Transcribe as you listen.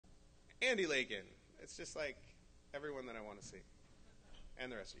Andy Lakin. It's just like everyone that I want to see.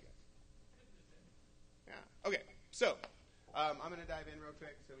 And the rest of you guys. Yeah. Okay, so I'm going to dive in real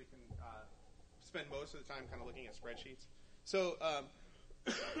quick so we can spend most of the time kind of looking at spreadsheets. So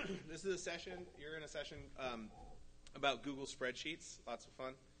this is a session. You're in a session about Google Spreadsheets. Lots of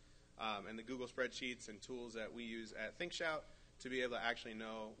fun. And the Google Spreadsheets and tools that we use at ThinkShout to be able to actually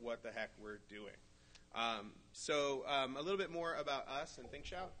know what the heck we're doing. So a little bit more about us and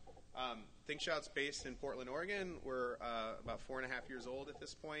ThinkShout. ThinkShout's based in Portland, Oregon. We're about 4.5 years old at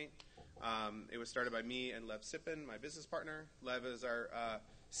this point. It was started by me and Lev Sippin, my business partner. Lev is our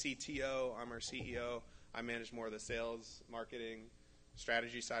CTO. I'm our CEO. I manage more of the sales, marketing,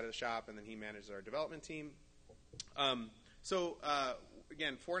 strategy side of the shop, and then he manages our development team. Again,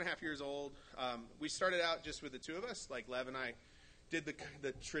 4.5 years old. We started out just with the two of us. Like Lev and I did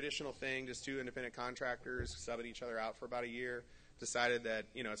the traditional thing, just two independent contractors subbing each other out for about a year. Decided that,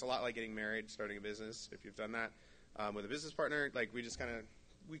 it's a lot like getting married, starting a business, if you've done that with a business partner. Like we just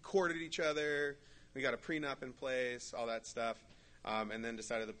we courted each other. We got a prenup in place, all that stuff, and then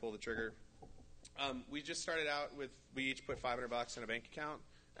decided to pull the trigger. We just started out with, we each put $500 in a bank account,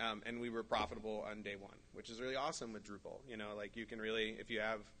 and we were profitable on day one, which is really awesome with Drupal. Like you can really, if you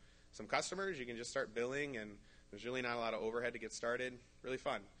have some customers, you can just start billing, and there's really not a lot of overhead to get started. Really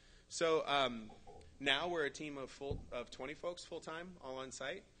fun. So now we're a team of 20 folks full-time, all on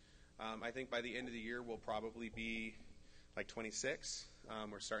site. I think by the end of the year, we'll probably be like 26.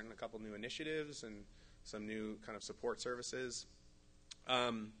 We're starting a couple new initiatives and some new kind of support services,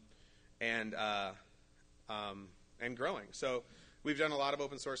 and growing. So we've done a lot of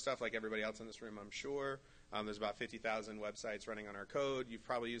open source stuff like everybody else in this room, I'm sure. There's about 50,000 websites running on our code. You've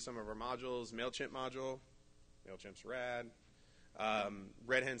probably used some of our modules. MailChimp module. MailChimp's rad.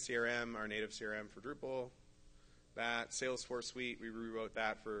 Red Hen CRM, our native CRM for Drupal. That. Salesforce Suite, we rewrote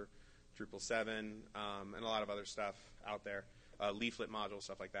that for Drupal 7, and a lot of other stuff out there. Leaflet module,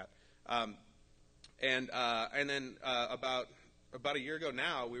 stuff like that. And then about a year ago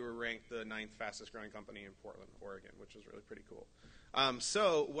now, we were ranked the 9th fastest growing company in Portland, Oregon, which was really pretty cool.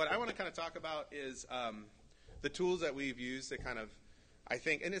 So what I want to kind of talk about is the tools that we've used to kind of, I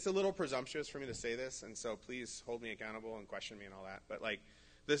think, and it's a little presumptuous for me to say this, and so please hold me accountable and question me and all that, but like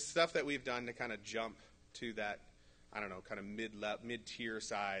the stuff that we've done to kind of jump to that, I don't know, kind of mid-tier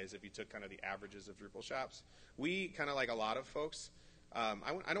size if you took kind of the averages of Drupal shops. We kind of, like a lot of folks, I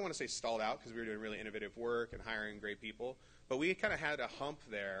don't want to say stalled out because we were doing really innovative work and hiring great people, but we kind of had a hump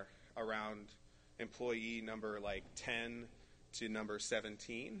there around employee number like 10 to number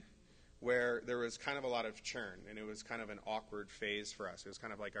 17, where there was kind of a lot of churn, and it was kind of an awkward phase for us. It was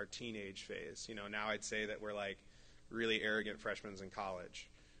kind of like our teenage phase. Now I'd say that we're like really arrogant freshmen in college.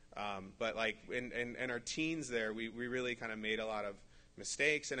 But like in our teens there, we really kind of made a lot of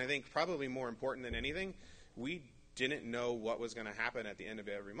mistakes, and I think probably more important than anything, we didn't know what was going to happen at the end of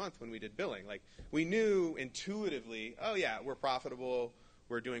every month when we did billing. Like we knew intuitively, oh yeah, we're profitable,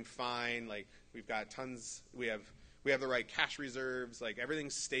 we're doing fine, like we've got tons, we have the right cash reserves, like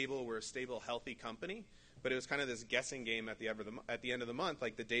everything's stable, we're a stable, healthy company. But it was kind of this guessing game at the end of the month,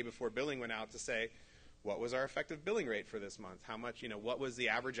 like the day before billing went out, to say, what was our effective billing rate for this month? How much, what was the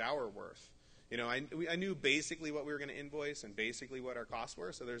average hour worth? I knew basically what we were going to invoice and basically what our costs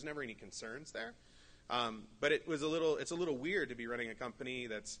were, so there's never any concerns there. But it's a little weird to be running a company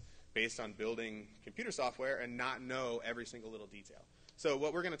that's based on building computer software and not know every single little detail. So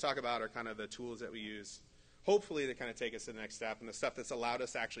what we're going to talk about are kind of the tools that we use, hopefully to kind of take us to the next step, and the stuff that's allowed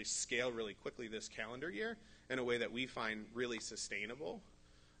us to actually scale really quickly this calendar year in a way that we find really sustainable.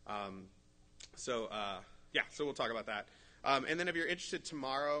 So we'll talk about that. And then if you're interested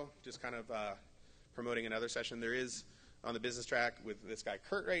tomorrow, just kind of promoting another session, there is on the business track with this guy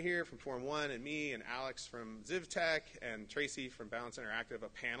Kurt right here from Forum 1 and me and Alex from ZivTech and Tracy from Balance Interactive, a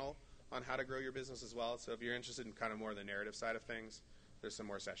panel on how to grow your business as well. So if you're interested in kind of more the narrative side of things, there's some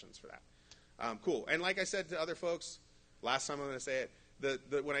more sessions for that. Cool. And like I said to other folks, last time I'm going to say it,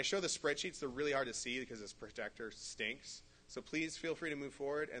 when I show the spreadsheets, they're really hard to see because this projector stinks. So please feel free to move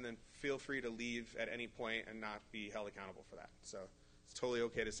forward, and then feel free to leave at any point and not be held accountable for that. So it's totally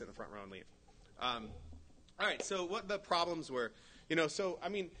okay to sit in the front row and leave. All right, so what the problems were.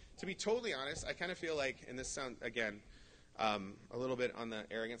 To be totally honest, I kind of feel like, and this sounds, again, a little bit on the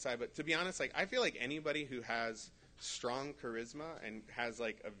arrogant side, but to be honest, like I feel like anybody who has strong charisma and has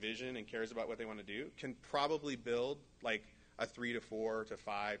like a vision and cares about what they want to do can probably build like a 3 to 4 to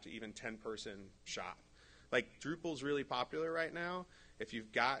 5 to even 10-person shop. Like Drupal's really popular right now. If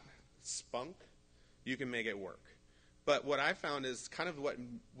you've got spunk, you can make it work. But what I found is kind of what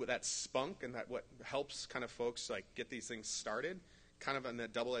that spunk and that what helps kind of folks like get these things started kind of on the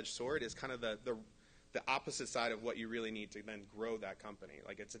double-edged sword is kind of the opposite side of what you really need to then grow that company.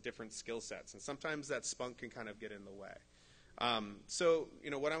 Like, it's a different skill sets, and sometimes that spunk can kind of get in the way. So,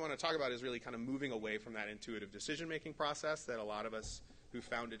 what I want to talk about is really kind of moving away from that intuitive decision-making process that a lot of us who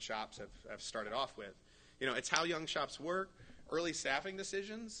founded shops have started off with. It's how young shops work, early staffing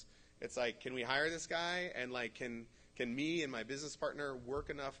decisions. It's like, can we hire this guy? And like, can me and my business partner work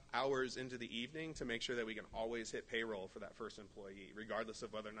enough hours into the evening to make sure that we can always hit payroll for that first employee, regardless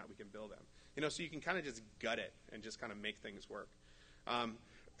of whether or not we can bill them? So you can kind of just gut it and just kind of make things work.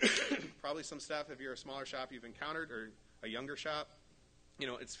 Probably some stuff, if you're a smaller shop you've encountered, or a younger shop,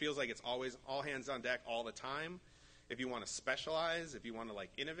 it feels like it's always all hands on deck all the time. If you want to specialize, if you want to like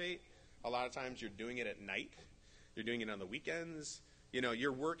innovate, a lot of times you're doing it at night. You're doing it on the weekends.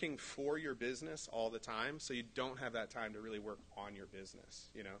 You're working for your business all the time, so you don't have that time to really work on your business,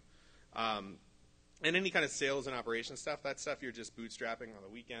 And any kind of sales and operations stuff, that stuff you're just bootstrapping on the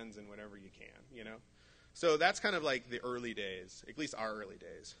weekends and whenever you can, So that's kind of like the early days, at least our early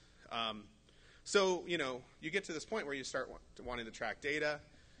days. So, you get to this point where you start wanting to track data.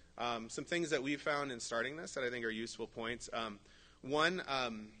 Some things that we've found in starting this that I think are useful points. One,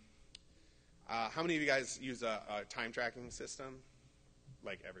 how many of you guys use a time tracking system?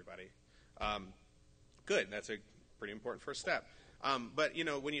 Like everybody. Good. That's a pretty important first step. But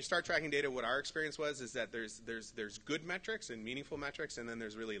when you start tracking data, what our experience was is that there's good metrics and meaningful metrics, and then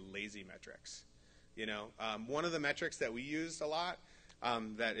there's really lazy metrics. One of the metrics that we used a lot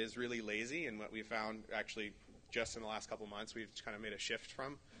that is really lazy, and what we found actually just in the last couple months we've kind of made a shift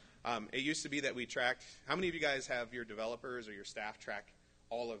from. It used to be that we tracked. How many of you guys have your developers or your staff track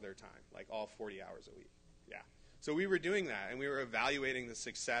all of their time, like all 40 hours a week? Yeah. So we were doing that, and we were evaluating the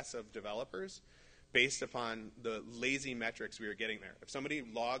success of developers based upon the lazy metrics we were getting there. If somebody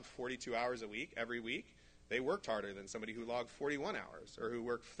logged 42 hours a week, every week, they worked harder than somebody who logged 41 hours or who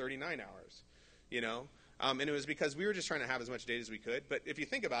worked 39 hours, And it was because we were just trying to have as much data as we could. But if you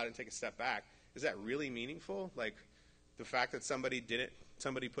think about it and take a step back, is that really meaningful? Like the fact that somebody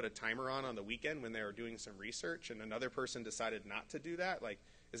put a timer on the weekend when they were doing some research, and another person decided not to do that, like,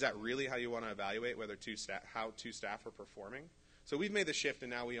 is that really how you want to evaluate how two staff are performing? So we've made the shift,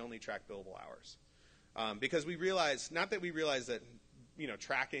 and now we only track billable hours. Because we realize, not that we realize that,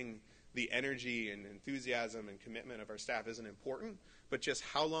 tracking the energy and enthusiasm and commitment of our staff isn't important, but just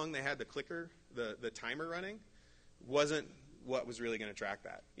how long they had the clicker, the timer running, wasn't what was really going to track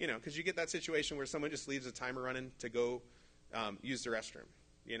that. Because you get that situation where someone just leaves a timer running to go use the restroom.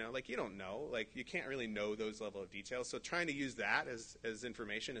 Like, you don't know. Like, you can't really know those level of details. So trying to use that as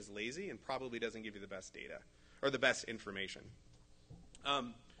information is lazy and probably doesn't give you the best data or the best information.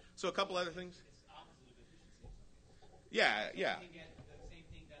 So a couple other things. It's the opposite of efficiency. Yeah. You can get the same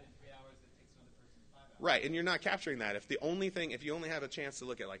thing done in 3 hours that takes another person 5 hours. Right, and you're not capturing that. If you only have a chance to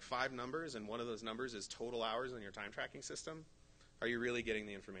look at like 5 numbers, and one of those numbers is total hours in your time tracking system, are you really getting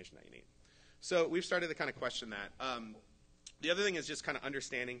the information that you need? So we've started to kind of question that. The other thing is just kind of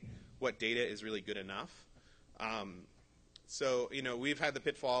understanding what data is really good enough. So, we've had the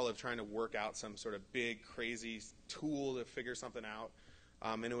pitfall of trying to work out some sort of big, crazy tool to figure something out,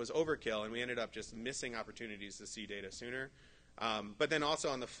 and it was overkill, and we ended up just missing opportunities to see data sooner. But then also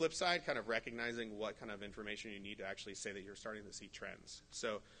on the flip side, kind of recognizing what kind of information you need to actually say that you're starting to see trends.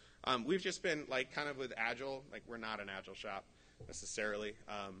 So we've just been like kind of with Agile, like we're not an Agile shop necessarily.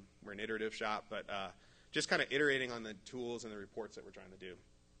 We're an iterative shop, but just kind of iterating on the tools and the reports that we're trying to do.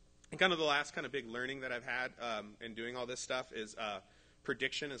 And kind of the last kind of big learning that I've had in doing all this stuff is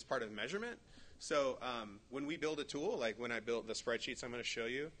prediction as part of measurement. So when we build a tool, like when I built the spreadsheets I'm going to show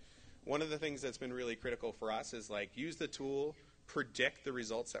you, one of the things that's been really critical for us is like use the tool, predict the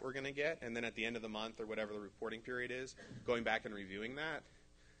results that we're going to get, and then at the end of the month or whatever the reporting period is, going back and reviewing that.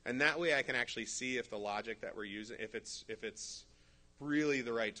 And that way I can actually see if the logic that we're using, if it's really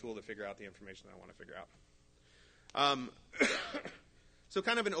the right tool to figure out the information that I want to figure out. So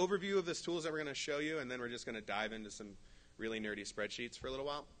kind of an overview of this tools that we're going to show you, and then we're just going to dive into some really nerdy spreadsheets for a little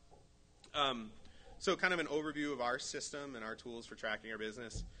while. So kind of an overview of our system and our tools for tracking our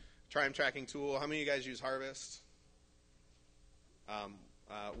business. Time tracking tool. How many of you guys use Harvest?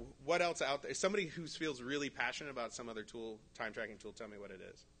 What else out there? Somebody who feels really passionate about some other tool, time tracking tool, tell me what it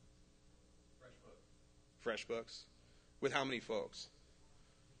is. FreshBooks. With how many folks?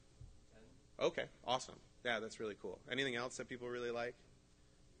 10. Okay, awesome. Yeah, that's really cool. Anything else that people really like?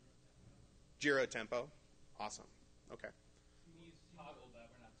 Jira Tempo. Awesome. Okay. We use Toggle, but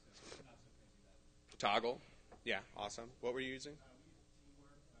we're not so crazy about it. Toggle. Yeah, awesome. What were you using? We use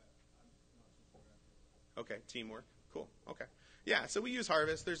Teamwork, but I'm not so sure. Okay, Teamwork. Cool. Okay. Yeah, so we use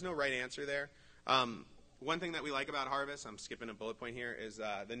Harvest. There's no right answer there. one thing that we like about Harvest, I'm skipping a bullet point here, is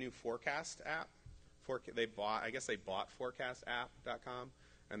the new Forecast app. They bought forecastapp.com,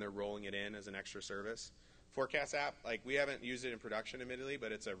 and they're rolling it in as an extra service. Forecast app, like we haven't used it in production admittedly,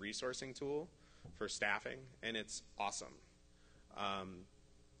 but it's a resourcing tool for staffing, and it's awesome.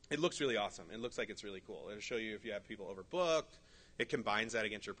 It looks really awesome. It looks like it's really cool. It'll show you if you have people overbooked. It combines that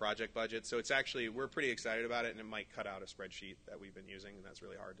against your project budget. So it's actually, we're pretty excited about it, and it might cut out a spreadsheet that we've been using, and that's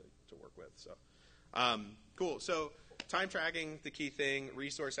really hard to work with. So cool. So time tracking, the key thing,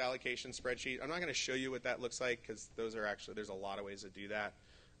 resource allocation spreadsheet. I'm not going to show you what that looks like because those are actually, there's a lot of ways to do that.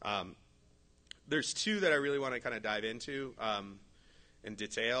 There's two that I really want to kind of dive into in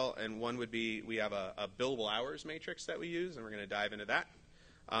detail, and one would be we have a billable hours matrix that we use, and we're going to dive into that.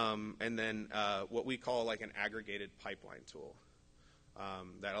 And then what we call like an aggregated pipeline tool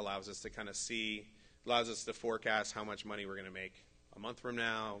that allows us to kind of allows us to forecast how much money we're going to make a month from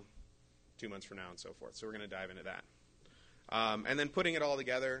now, 2 months from now, and so forth. So we're going to dive into that. And then putting it all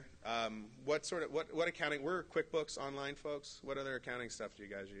together, what accounting, we're QuickBooks Online folks. What other accounting stuff do you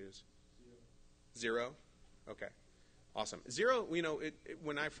guys use? Zero? Okay. Awesome. Zero,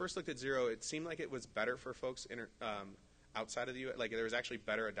 when I first looked at Zero, it seemed like it was better for folks outside of the U.S. Like there was actually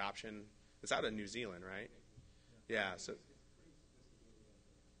better adoption. It's out of New Zealand, right? Yeah. So.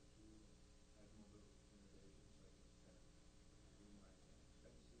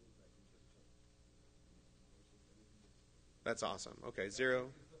 That's awesome. Okay, Zero.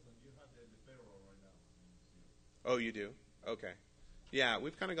 Oh, you do? Okay. Yeah,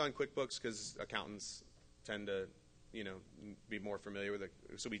 we've kind of gone QuickBooks because accountants tend to, be more familiar with it.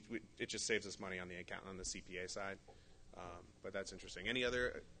 So it just saves us money on the CPA side. But that's interesting. Any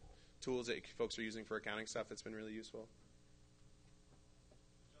other tools that folks are using for accounting stuff that's been really useful?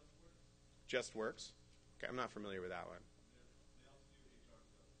 JustWorks. Okay, I'm not familiar with that one.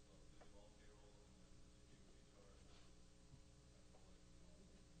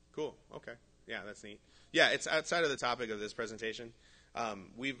 Cool. Okay. Yeah, that's neat. Yeah, it's outside of the topic of this presentation.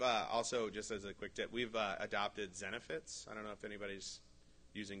 We've also, just as a quick tip, we've adopted Zenefits. I don't know if anybody's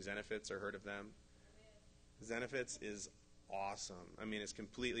using Zenefits or heard of them. Zenefits is awesome. I mean, it's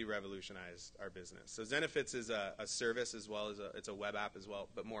completely revolutionized our business. So Zenefits is a service as well as it's a web app as well,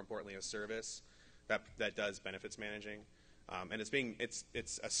 but more importantly, a service that does benefits managing. And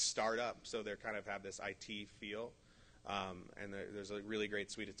it's a startup, so they kind of have this IT feel. And there's a really great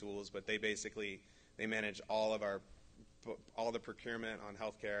suite of tools, but they manage all the procurement on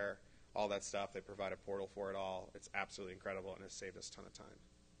healthcare, all that stuff. They provide a portal for it all. It's absolutely incredible, and it's saved us a ton of time.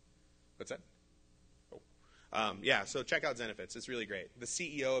 What's that? Yeah, so check out Zenefits. It's really great. The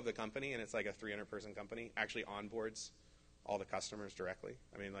CEO of the company, and it's like a 300-person company, actually onboards all the customers directly.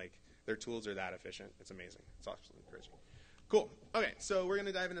 I mean, like, their tools are that efficient. It's amazing. It's absolutely crazy. Cool. Okay, so we're going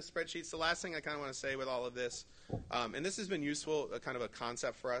to dive into spreadsheets. The last thing I kind of want to say with all of this, and this has been useful, kind of a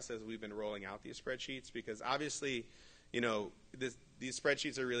concept for us as we've been rolling out these spreadsheets, because obviously, these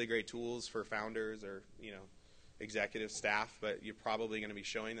spreadsheets are really great tools for founders or, executive staff, but you're probably going to be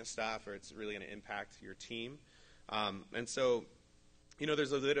showing this stuff or it's really going to impact your team. And so,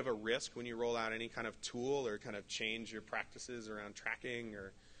 there's a bit of a risk when you roll out any kind of tool or kind of change your practices around tracking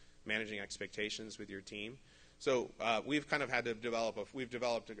or managing expectations with your team. So we've kind of had to developed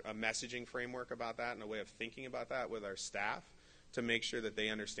a messaging framework about that and a way of thinking about that with our staff to make sure that they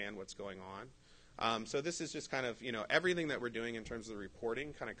understand what's going on. So this is just kind of, everything that we're doing in terms of the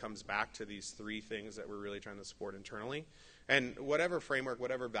reporting kind of comes back to these three things that we're really trying to support internally. And whatever framework,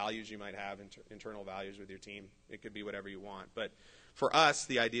 whatever values you might have, internal values with your team, it could be whatever you want. But for us,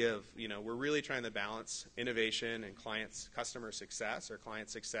 the idea of, we're really trying to balance innovation and customer success or client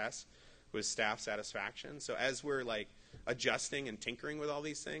success with staff satisfaction. So as we're like adjusting and tinkering with all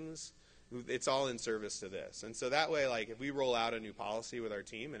these things, it's all in service to this. And so that way, like if we roll out a new policy with our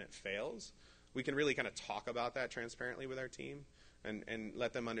team and it fails, we can really kind of talk about that transparently with our team and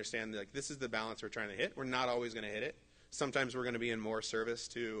let them understand, like, this is the balance we're trying to hit. We're not always going to hit it. Sometimes we're going to be in more service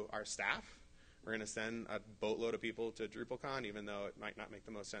to our staff. We're going to send a boatload of people to DrupalCon, even though it might not make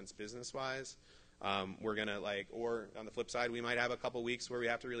the most sense business-wise. We're going to, or on the flip side, we might have a couple weeks where we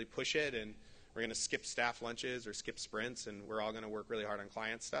have to really push it, and we're going to skip staff lunches or skip sprints, and we're all going to work really hard on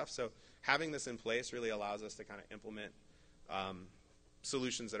client stuff. So having this in place really allows us to kind of implement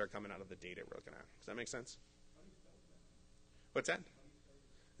solutions that are coming out of the data we're looking at. Does that make sense? What's that?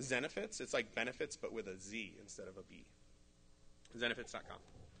 Zenefits. It's like benefits, but with a Z instead of a B. Zenefits.com.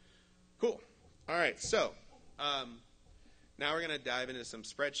 Cool. All right. So now we're going to dive into some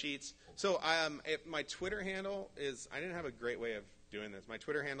spreadsheets. So my Twitter handle is, I didn't have a great way of doing this. My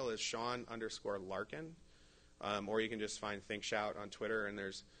Twitter handle is Sean_Larkin, or you can just find ThinkShout on Twitter. And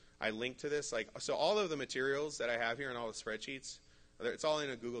I link to this. So all of the materials that I have here and all the spreadsheets, it's all in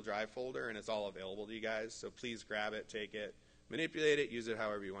a Google Drive folder, and it's all available to you guys. So please grab it, take it, manipulate it, use it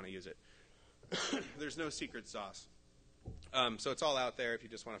however you want to use it. There's no secret sauce. So it's all out there if you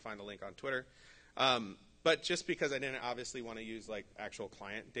just want to find the link on Twitter. But just because I didn't obviously want to use actual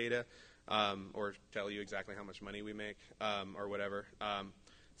client data or tell you exactly how much money we make or whatever.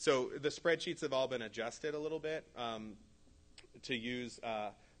 So the spreadsheets have all been adjusted a little bit to use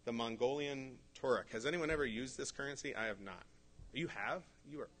the Mongolian Turk. Has anyone ever used this currency? I have not. You have?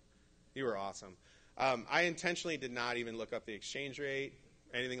 You are awesome. I intentionally did not even look up the exchange rate,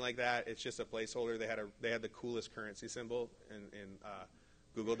 anything like that. It's just a placeholder. They had the coolest currency symbol in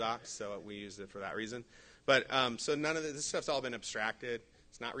Google Docs, so we used it for that reason. But so none of this stuff's all been abstracted.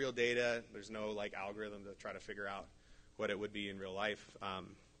 It's not real data. There's no algorithm to try to figure out what it would be in real life.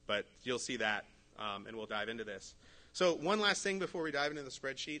 But you'll see that, and we'll dive into this. So one last thing before we dive into the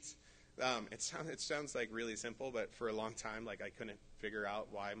spreadsheets. It sounds really simple, but for a long time, I couldn't figure out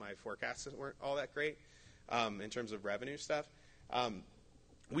why my forecasts weren't all that great in terms of revenue stuff.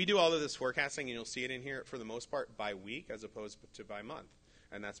 We do all of this forecasting, and you'll see it in here for the most part by week as opposed to by month.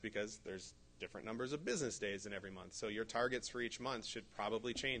 And that's because there's different numbers of business days in every month. So your targets for each month should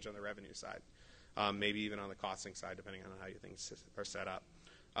probably change on the revenue side, maybe even on the costing side, depending on how you things are set up.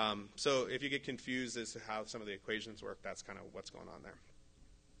 So if you get confused as to how some of the equations work, that's kind of what's going on there.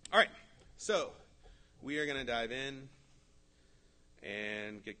 All right, so we are going to dive in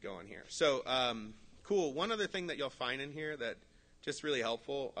and get going here. So cool. One other thing that you'll find in here that just really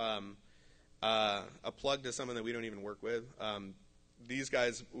helpful, a plug to someone that we don't even work with. These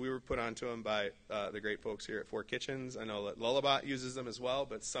guys, we were put onto them by the great folks here at Four Kitchens. I know that Lullabot uses them as well,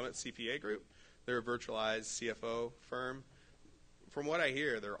 but Summit CPA Group, they're a virtualized CFO firm. From what I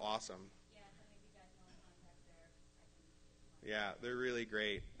hear, they're awesome. Yeah, so maybe you guys want to contact Yeah, they're really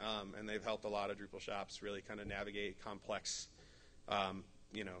great, and they've helped a lot of Drupal shops really kind of navigate complex,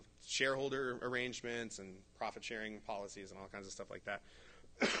 shareholder arrangements and profit-sharing policies and all kinds of stuff like that.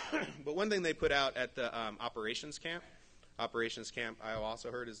 But one thing they put out at the Operations Camp, I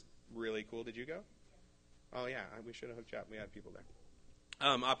also heard is really cool. Did you go? Oh, yeah, we should have hooked you up. We had people there.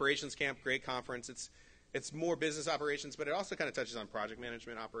 Operations Camp, great conference. It's more business operations, but it also kind of touches on project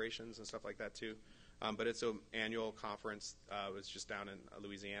management operations and stuff like that too. But it's an annual conference. It was just down in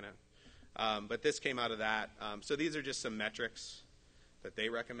Louisiana. But this came out of that. So these are just some metrics that they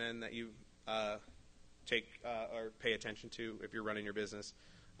recommend that you take or pay attention to if you're running your business.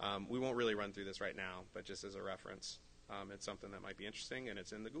 We won't really run through this right now, but just as a reference, it's something that might be interesting, and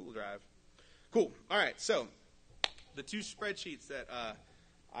it's in the Google Drive. Cool. All right. So the two spreadsheets that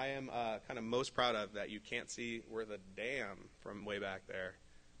I am kind of most proud of that you can't see worth a damn from way back there.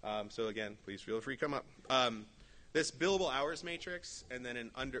 So again, please feel free to come up. This billable hours matrix, and then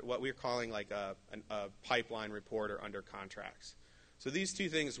what we're calling a pipeline report or under contracts. So these two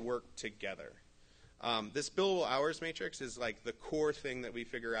things work together. This billable hours matrix is the core thing that we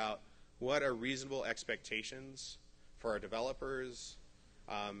figure out what are reasonable expectations for our developers,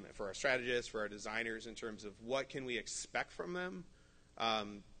 for our strategists, for our designers in terms of what can we expect from them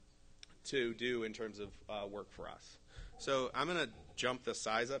to do in terms of work for us. So I'm going to jump the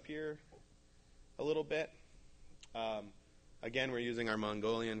size up here a little bit. Again, we're using our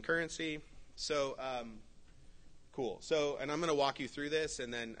Mongolian currency. So cool. So, and I'm going to walk you through this,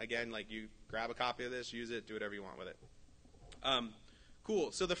 and then again, you grab a copy of this, use it, do whatever you want with it.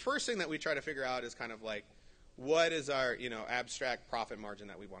 Cool. So the first thing that we try to figure out is kind of what is our abstract profit margin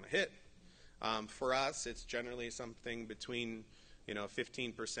that we want to hit. For us, it's generally something between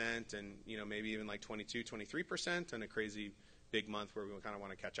 15% and maybe even 22, 23% in a crazy big month where we kind of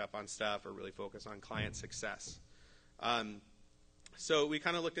want to catch up on stuff or really focus on client success. So we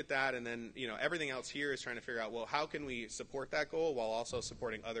kind of looked at that, and then everything else here is trying to figure out, well, how can we support that goal while also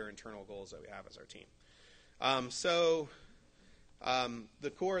supporting other internal goals that we have as our team. The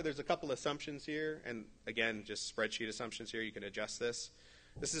core, there's a couple assumptions here, and again, just spreadsheet assumptions here. You can adjust this.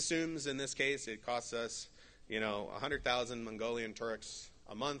 This assumes, in this case, it costs us 100,000 Mongolian Turks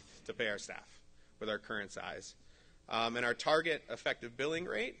a month to pay our staff with our current size. And our target effective billing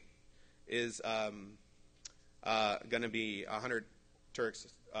rate is going to be 100 Turks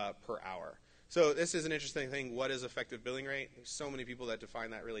per hour. So this is an interesting thing. What is effective billing rate? There's so many people that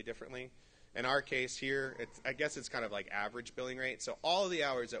define that really differently. In our case here, I guess it's kind of average billing rate. So all of the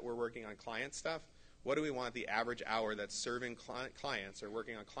hours that we're working on client stuff, what do we want the average hour that's serving clients or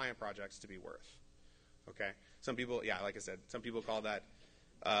working on client projects to be worth? Okay. Some people, like I said, some people call that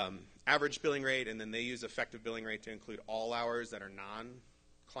average billing rate, and then they use effective billing rate to include all hours that are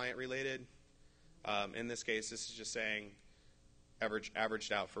non-client related. In this case, this is just saying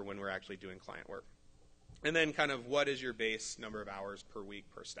averaged out for when we're actually doing client work. And then kind of what is your base number of hours per week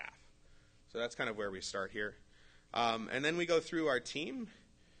per staff. So that's kind of where we start here. And then we go through our team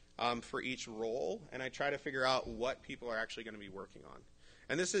for each role, and I try to figure out what people are actually going to be working on.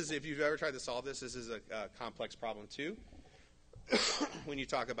 And this is, if you've ever tried to solve this, this is a complex problem too. When you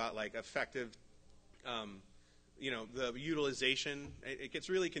talk about like effective, the utilization, it gets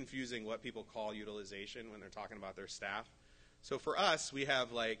really confusing what people call utilization when they're talking about their staff. So for us, we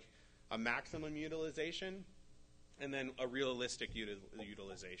have like a maximum utilization and then a realistic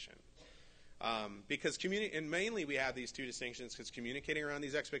utilization. Because and mainly we have these two distinctions because communicating around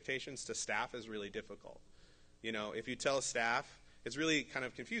these expectations to staff is really difficult. If you tell staff, it's really kind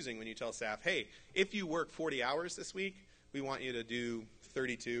of confusing when you tell staff, hey, if you work 40 hours this week, we want you to do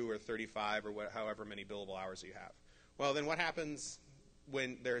 32 or 35 or however many billable hours you have. Well, then what happens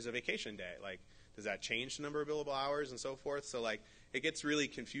when there's a vacation day? Like, does that change the number of billable hours and so forth? So, like, it gets really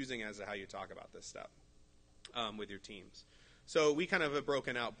confusing as to how you talk about this stuff with your teams. So we kind of have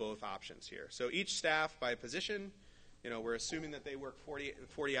broken out both options here. So each staff by position, we're assuming that they work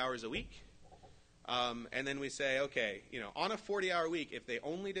 40 hours a week. And then we say, okay, on a 40-hour week, if they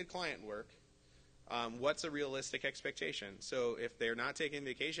only did client work, what's a realistic expectation? So if they're not taking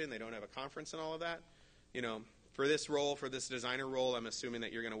vacation, they don't have a conference and all of that, for this role, for this designer role, I'm assuming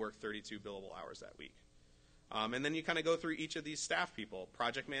that you're going to work 32 billable hours that week. And then you kind of go through each of these staff people.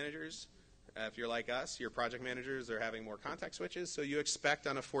 Project managers, if you're like us, your project managers are having more context switches, so you expect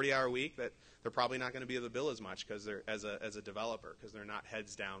on a 40-hour week that they're probably not going to be able to bill as much because they're as a developer because they're not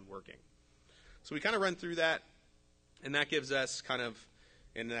heads down working. So we kind of run through that, and that gives us kind of,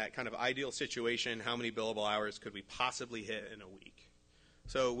 in that kind of ideal situation, how many billable hours could we possibly hit in a week.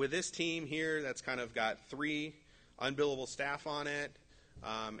 So with this team here, that's kind of got 3 unbillable staff on it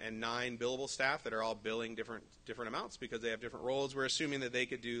and 9 billable staff that are all billing different amounts because they have different roles. We're assuming that they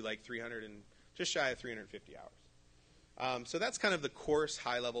could do like 300 and just shy of 350 hours. So that's kind of the coarse,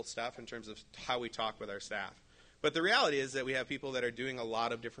 high-level stuff in terms of how we talk with our staff. But the reality is that we have people that are doing a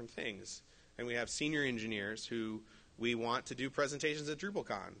lot of different things. And we have senior engineers who we want to do presentations at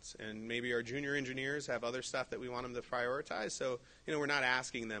DrupalCons. And maybe our junior engineers have other stuff that we want them to prioritize. So, we're not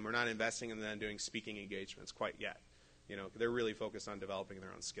asking them, we're not investing in them doing speaking engagements quite yet. They're really focused on developing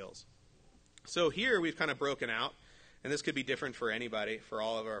their own skills. So here we've kind of broken out, and this could be different for anybody,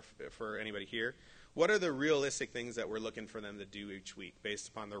 for anybody here. What are the realistic things that we're looking for them to do each week based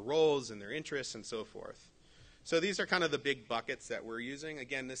upon their roles and their interests and so forth? So these are kind of the big buckets that we're using.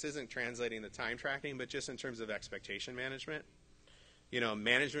 Again, this isn't translating the time tracking, but just in terms of expectation management.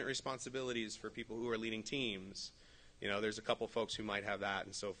 Management responsibilities for people who are leading teams. There's a couple folks who might have that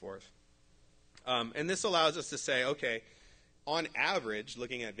and so forth. And this allows us to say, okay, on average,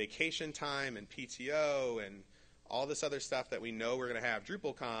 looking at vacation time and PTO and all this other stuff that we know we're going to have,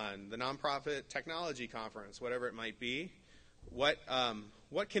 DrupalCon, the nonprofit technology conference, whatever it might be, what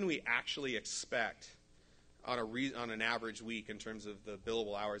can we actually expect on an average week in terms of the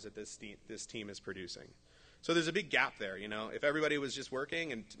billable hours that this team is producing? So there's a big gap there. If everybody was just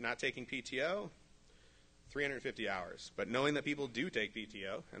working and not taking PTO, 350 hours. But knowing that people do take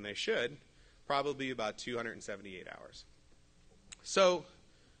PTO, and they should, probably about 278 hours. So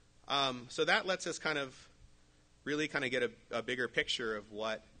that lets us really get a bigger picture of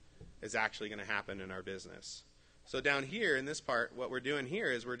what is actually going to happen in our business. So down here in this part, what we're doing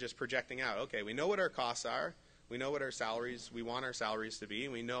here is we're just projecting out. Okay, we know what our costs are. We know what we want our salaries to be.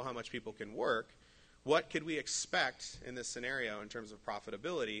 And we know how much people can work. What could we expect in this scenario in terms of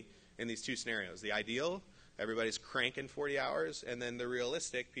profitability in these two scenarios? The ideal, everybody's cranking 40 hours, and then the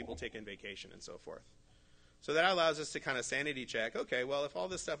realistic, people taking vacation and so forth. So that allows us to kind of sanity check. Okay, well, if all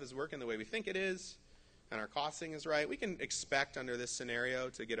this stuff is working the way we think it is and our costing is right, we can expect under this scenario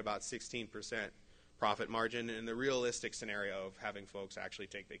to get about 16% profit margin in the realistic scenario of having folks actually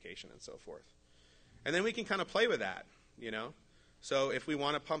take vacation and so forth. And then we can kind of play with that, So if we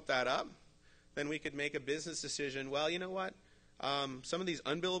want to pump that up, then we could make a business decision. Well, you know what? Some of these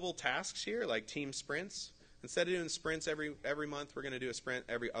unbillable tasks here, like team sprints, instead of doing sprints every month, we're going to do a sprint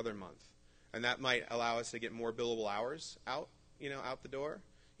every other month. And that might allow us to get more billable hours out the door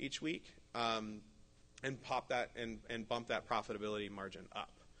each week and pop that and bump that profitability margin up.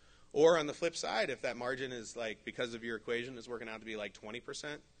 Or on the flip side, if that margin is because of your equation is working out to be 20%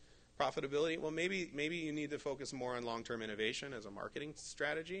 profitability, well, maybe you need to focus more on long-term innovation as a marketing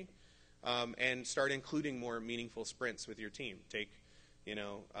strategy and start including more meaningful sprints with your team. Take,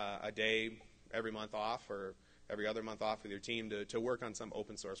 a day every month off or every other month off with your team to work on some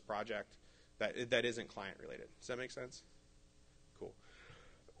open source project that isn't client related. Does that make sense? Cool.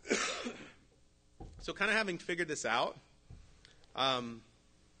 So kind of having figured this out,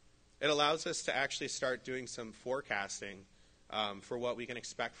 It allows us to actually start doing some forecasting for what we can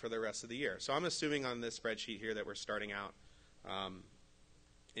expect for the rest of the year. So I'm assuming on this spreadsheet here that we're starting out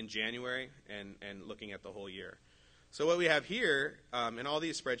in January and looking at the whole year. So what we have here, and all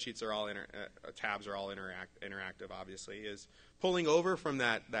these spreadsheets are all tabs are all interactive, obviously, is pulling over from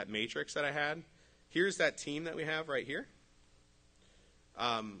that matrix that I had. Here's that team that we have right here.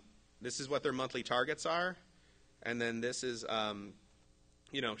 This is what their monthly targets are, and then this is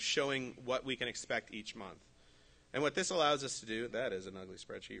showing what we can expect each month. And what this allows us to do, that is an ugly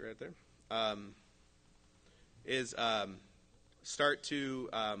spreadsheet right there, is start to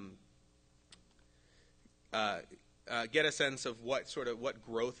get a sense of what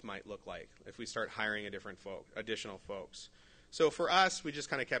growth might look like if we start hiring additional folks. So for us, we just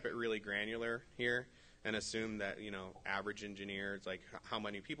kind of kept it really granular here and assumed that average engineers, like how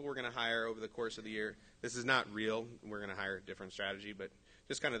many people we're going to hire over the course of the year. This is not real. We're going to hire a different strategy, but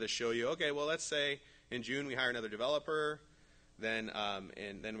just kind of to show you. Okay, well, let's say in June we hire another developer. Then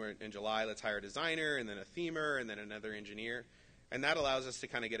we're in July, let's hire a designer, and then a themer, and then another engineer. And that allows us to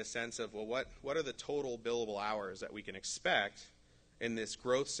kind of get a sense of, well, what are the total billable hours that we can expect in this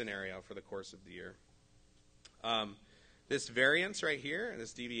growth scenario for the course of the year. This variance right here,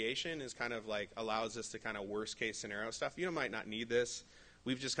 this deviation, is kind of like allows us to kind of worst case scenario stuff. You might not need this.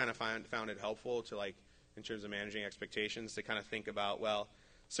 We've just kind of found it helpful to, like, in terms of managing expectations, to kind of think about, well,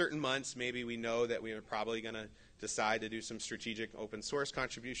 certain months maybe we know that we are probably going to decide to do some strategic open source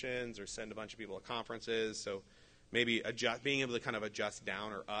contributions or send a bunch of people to conferences. So maybe being able to kind of adjust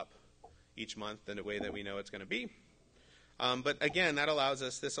down or up each month in a way that we know it's going to be. But again,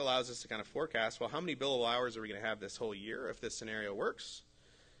 this allows us to kind of forecast, well, how many billable hours are we going to have this whole year if this scenario works?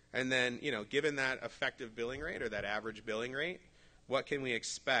 And then, given that effective billing rate or that average billing rate, what can we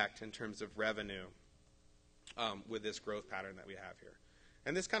expect in terms of revenue with this growth pattern that we have here?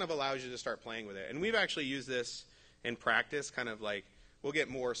 And this kind of allows you to start playing with it. And we've actually used this in practice, kind of like, we'll get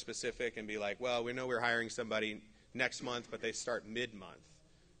more specific and be like, well, we know we're hiring somebody next month, but they start mid-month.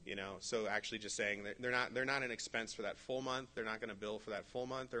 So actually just saying that they're not an expense for that full month. They're not going to bill for that full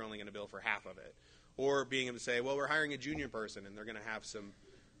month. They're only going to bill for half of it. Or being able to say, well, we're hiring a junior person, and they're going to have some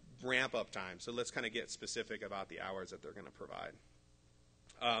ramp-up time. So let's kind of get specific about the hours that they're going to provide.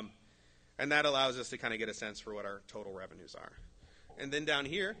 And that allows us to kind of get a sense for what our total revenues are. And then down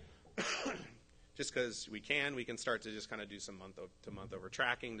here, just because we can start to just kind of do some month-to-month over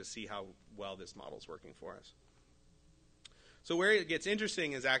tracking to see how well this model is working for us. So where it gets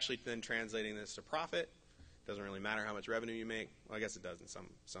interesting is actually then translating this to profit. Doesn't really matter how much revenue you make. Well, I guess it does in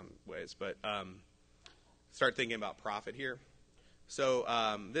some ways, but start thinking about profit here. So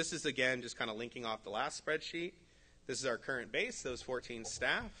this is, again, just kind of linking off the last spreadsheet. This is our current base, those 14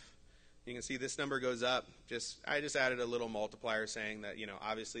 staff. You can see this number goes up. I just added a little multiplier saying that,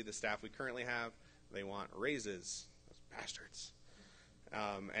 obviously the staff we currently have, they want raises. Those bastards.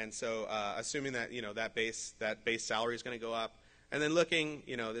 And so assuming that, that base salary is going to go up. And then looking,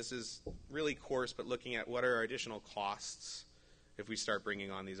 this is really coarse, but looking at what are our additional costs if we start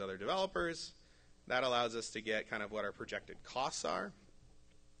bringing on these other developers. That allows us to get kind of what our projected costs are.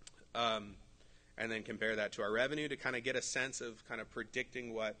 And then compare that to our revenue to kind of get a sense of kind of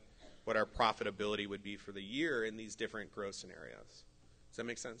predicting what our profitability would be for the year in these different growth scenarios. Does that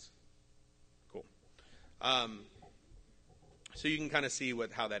make sense? Cool. So you can kind of see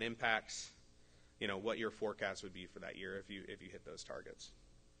how that impacts, what your forecast would be for that year if you hit those targets.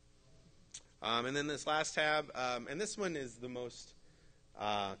 And then this last tab, and this one is the most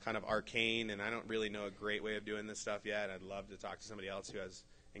kind of arcane, and I don't really know a great way of doing this stuff yet. I'd love to talk to somebody else who has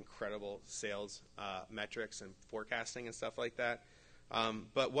incredible sales metrics and forecasting and stuff like that.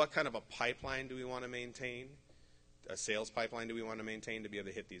 But what kind of a pipeline do we want to maintain? A sales pipeline do we want to maintain to be able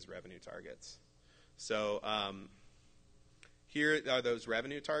to hit these revenue targets? So here are those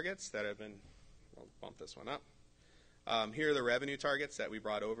revenue targets that have been, I'll bump this one up. Here are the revenue targets that we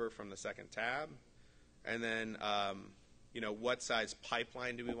brought over from the second tab. And then, what size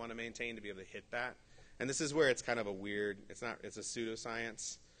pipeline do we want to maintain to be able to hit that? And this is where it's kind of a weird, it's a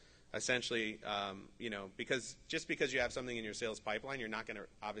pseudoscience. Essentially, because you have something in your sales pipeline, you're not going to,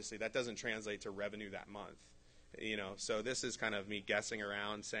 obviously, that doesn't translate to revenue that month. So this is kind of me guessing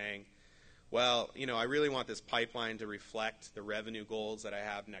around saying, well, I really want this pipeline to reflect the revenue goals that I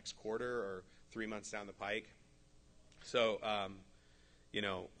have next quarter or 3 months down the pike. So,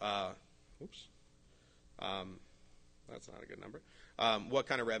 that's not a good number. What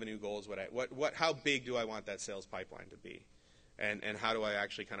kind of revenue goals would how big do I want that sales pipeline to be? And how do I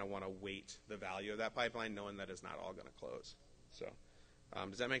actually kind of want to weight the value of that pipeline, knowing that it's not all going to close? So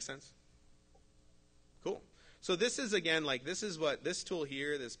does that make sense? Cool. So this is, again, like this is what this tool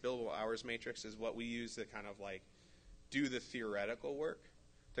here, this billable hours matrix, is what we use to kind of like do the theoretical work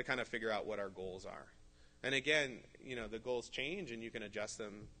to kind of figure out what our goals are. And again, the goals change and you can adjust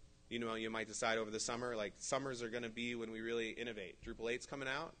them. You might decide over the summer, like summers are going to be when we really innovate. Drupal 8's coming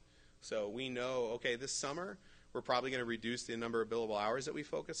out. So we know, okay, this summer we're probably going to reduce the number of billable hours that we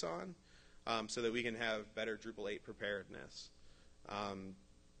focus on so that we can have better Drupal 8 preparedness.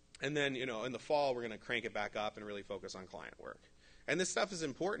 And then, in the fall, we're going to crank it back up and really focus on client work. And this stuff is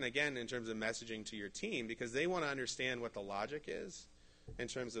important, again, in terms of messaging to your team because they want to understand what the logic is in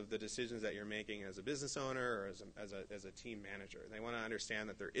terms of the decisions that you're making as a business owner or as a team manager. They want to understand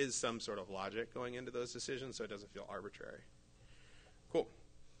that there is some sort of logic going into those decisions so it doesn't feel arbitrary. Cool.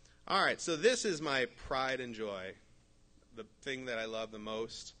 All right, so this is my pride and joy, the thing that I love the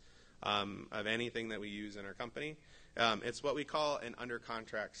most of anything that we use in our company. It's what we call an under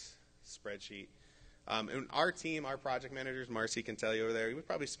contracts spreadsheet. And our team, our project managers, Marcy can tell you over there, you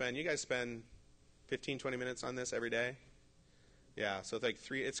guys spend 15, 20 minutes on this every day? Yeah, so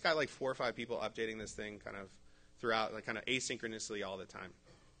it's got like 4 or 5 people updating this thing kind of throughout, like kind of asynchronously all the time.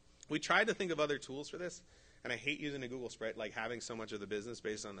 We tried to think of other tools for this, and I hate using a Google spread, like having so much of the business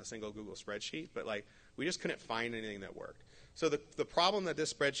based on a single Google spreadsheet, but like we just couldn't find anything that worked. So the problem that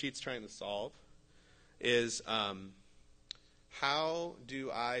this spreadsheet's trying to solve is how do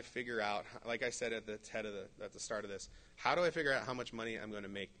I figure out, like I said at the start of this, how do I figure out how much money I'm going to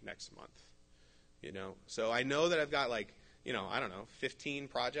make next month? So I know that I've got like, I don't know, 15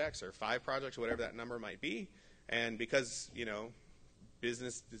 projects or 5 projects, whatever that number might be, and because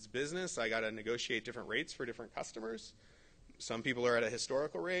business is business, I got to negotiate different rates for different customers. Some people are at a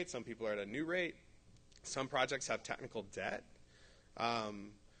historical rate, some people are at a new rate. Some projects have technical debt.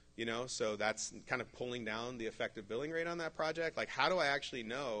 So that's kind of pulling down the effective billing rate on that project. Like, how do I actually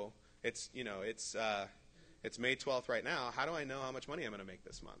know it's May 12th right now? How do I know how much money I'm going to make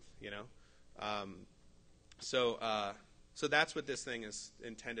this month? So that's what this thing is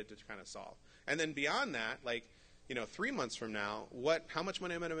intended to kind of solve. And then beyond that, like, 3 months from now, how much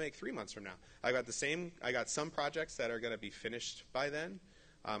money am I going to make 3 months from now? I got some projects that are going to be finished by then.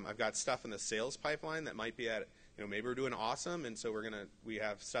 I've got stuff in the sales pipeline that might be at, maybe we're doing awesome, and so we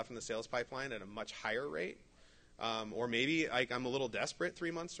have stuff in the sales pipeline at a much higher rate. Or maybe I'm a little desperate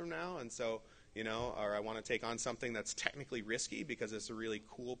 3 months from now, and so, or I want to take on something that's technically risky because it's a really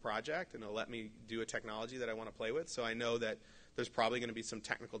cool project, and it'll let me do a technology that I want to play with. So I know that there's probably going to be some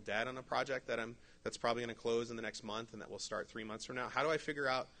technical debt on a project that's probably going to close in the next month, and that will start 3 months from now. How do I figure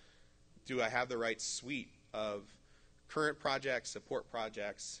out, do I have the right suite of current projects, support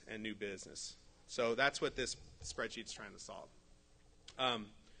projects, and new business? So that's what this spreadsheet's trying to solve.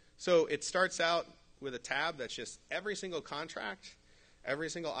 So it starts out with a tab that's just every single contract, every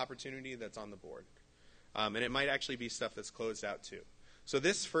single opportunity that's on the board. And it might actually be stuff that's closed out too. So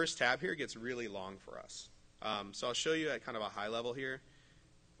this first tab here gets really long for us. So I'll show you at kind of a high level here.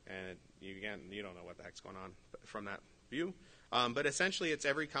 And you don't know what the heck's going on from that view. But essentially it's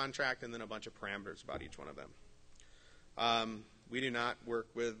every contract and then a bunch of parameters about each one of them. We do not work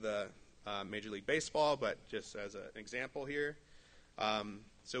with Major League Baseball, but just as an example here.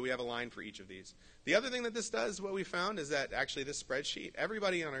 So we have a line for each of these. The other thing that this does, what we found, is that actually this spreadsheet,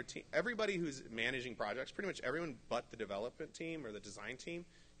 everybody on our team, everybody who's managing projects, pretty much everyone but the development team or the design team,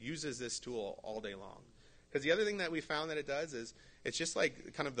 uses this tool all day long. Because the other thing that we found that it does is it's just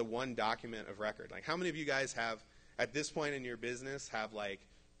like kind of the one document of record. Like how many of you guys have, at this point in your business, have like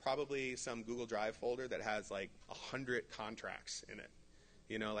probably some Google Drive folder that has like 100 contracts in it?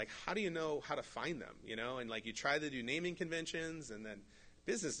 Like how do you know how to find them? And like you try to do naming conventions, and then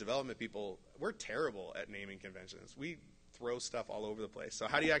business development people, we're terrible at naming conventions. We throw stuff all over the place. So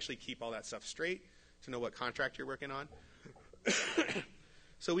how do you actually keep all that stuff straight to know what contract you're working on?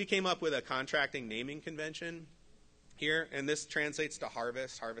 So we came up with a contracting naming convention here, and this translates to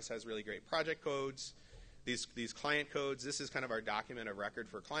Harvest. Harvest has really great project codes. These client codes, this is kind of our document of record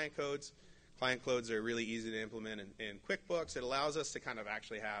for client codes. Client codes are really easy to implement in QuickBooks. It allows us to kind of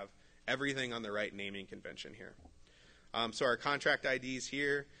actually have everything on the right naming convention here. So our contract IDs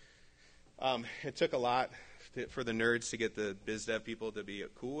here, it took a lot for the nerds to get the biz dev people to be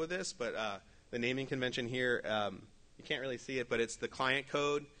cool with this, but the naming convention here, you can't really see it, but it's the client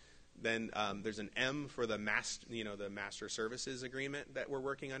code. Then there's an M for the master services agreement that we're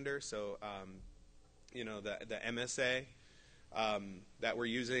working under. So the MSA that we're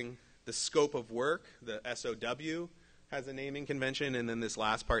using. The scope of work, the SOW, has a naming convention, and then this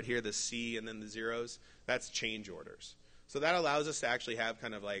last part here, the C and then the zeros, that's change orders. So that allows us to actually have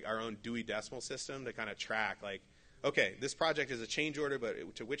kind of like our own Dewey Decimal System to kind of track, like, okay, this project is a change order,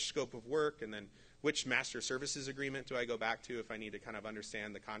 but to which scope of work, and then which master services agreement do I go back to if I need to kind of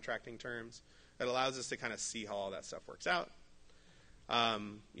understand the contracting terms. It allows us to kind of see how all that stuff works out.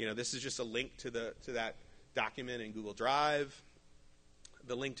 This is just a link to that document in Google Drive,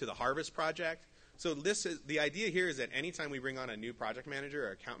 the link to the Harvest project. So the idea here is that anytime we bring on a new project manager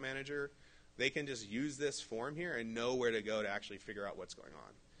or account manager, they can just use this form here and know where to go to actually figure out what's going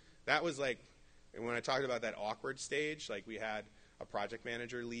on. That was like, when I talked about that awkward stage, like we had a project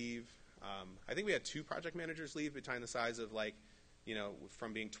manager leave. I think we had 2 project managers leave between the size of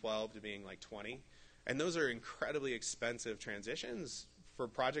from being 12 to being like 20. And those are incredibly expensive transitions for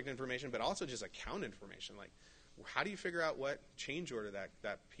project information, but also just account information. Like, how do you figure out what change order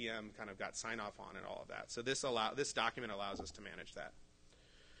that PM kind of got sign off on and all of that? So this document allows us to manage that.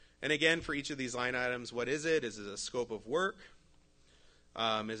 And again, for each of these line items, what is it? Is it a scope of work?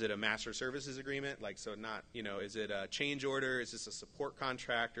 Is it a master services agreement? Is it a change order? Is this a support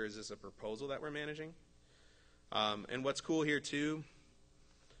contract, or is this a proposal that we're managing? And what's cool here too,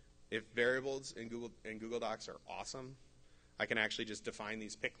 if variables in Google Docs are awesome, I can actually just define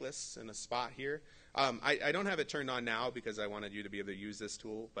these pick lists in a spot here. I don't have it turned on now because I wanted you to be able to use this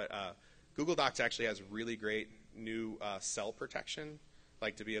tool, but Google Docs actually has really great new cell protection,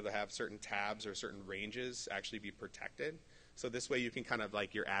 like to be able to have certain tabs or certain ranges actually be protected. So this way you can kind of,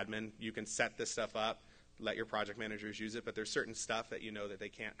 like your admin, you can set this stuff up, let your project managers use it, but there's certain stuff that you know that they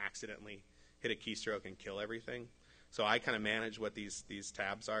can't accidentally hit a keystroke and kill everything. So I kind of manage what these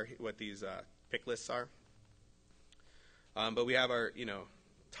tabs are, what these pick lists are. But we have our,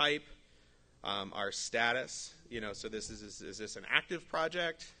 type, our status, so this is this an active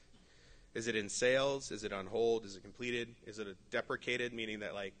project? Is it in sales? Is it on hold? Is it completed? Is it a deprecated, meaning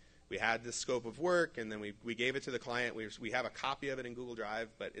that like we had this scope of work and then we gave it to the client. We have a copy of it in Google Drive,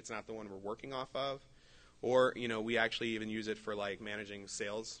 but it's not the one we're working off of. Or, we actually even use it for like managing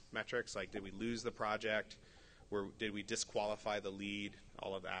sales metrics, like did we lose the project? Or did we disqualify the lead?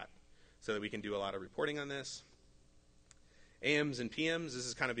 All of that. So that we can do a lot of reporting on this. AMs and PMs, this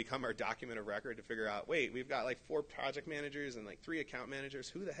has kind of become our document of record to figure out, wait, we've got like 4 project managers and like 3 account managers.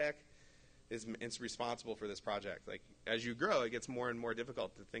 Who the heck is responsible for this project? Like, as you grow, it gets more and more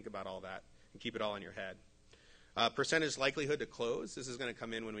difficult to think about all that and keep it all in your head. Percentage likelihood to close. This is going to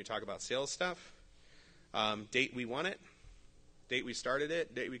come in when we talk about sales stuff. Date we won it. Date we started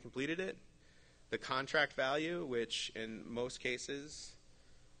it. Date we completed it. The contract value, which in most cases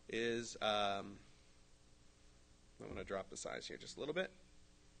is, I'm going to drop the size here just a little bit.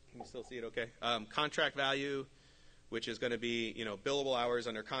 Can you still see it okay? Contract value, which is going to be, billable hours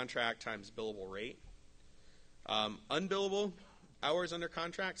under contract times billable rate. Unbillable hours under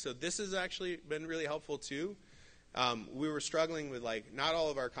contract. So this has actually been really helpful too. We were struggling with not all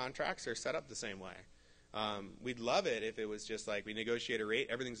of our contracts are set up the same way. We'd love it if it was just like we negotiate a rate,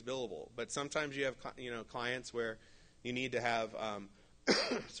 everything's billable. But sometimes you have clients where you need to have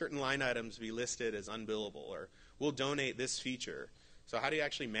certain line items be listed as unbillable, or we'll donate this feature. So how do you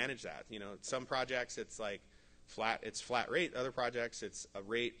actually manage that? Some projects it's like flat rate. Other projects it's a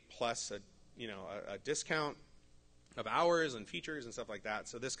rate plus a discount of hours and features and stuff like that.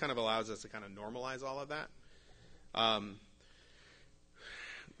 So this kind of allows us to kind of normalize all of that.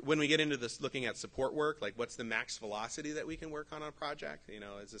 When we get into this looking at support work, like what's the max velocity that we can work on a project?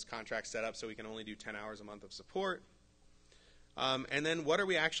 Is this contract set up so we can only do 10 hours a month of support? And then what are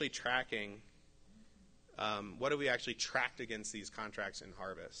we actually tracking? What have we actually tracked against these contracts in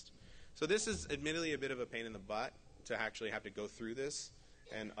Harvest? So this is admittedly a bit of a pain in the butt to actually have to go through this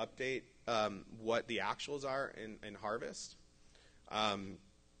and update what the actuals are in Harvest.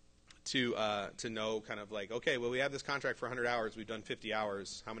 To know kind of like, okay, well, we have this contract for 100 hours. We've done 50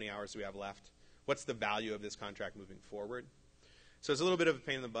 hours. How many hours do we have left? What's the value of this contract moving forward? So it's a little bit of a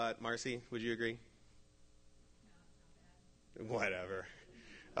pain in the butt. Marcy, would you agree? No, whatever.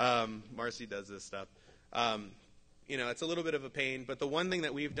 Marcy does this stuff. It's a little bit of a pain. But the one thing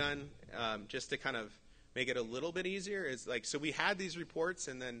that we've done just to kind of make it a little bit easier is so we had these reports,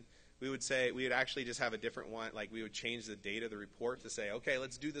 and then we would actually just have a different one. Like we would change the date of the report to say, okay,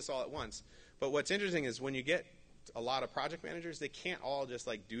 let's do this all at once. But what's interesting is when you get a lot of project managers, they can't all just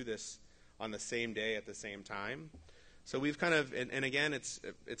do this on the same day at the same time. So we've kind of, and again, it's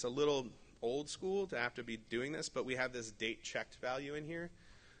a little old school to have to be doing this, but we have this date checked value in here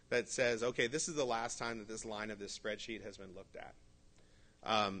that says, okay, this is the last time that this line of this spreadsheet has been looked at.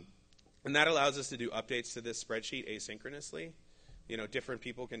 And that allows us to do updates to this spreadsheet asynchronously. Different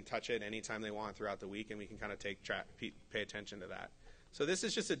people can touch it anytime they want throughout the week, and we can kind of pay attention to that. So this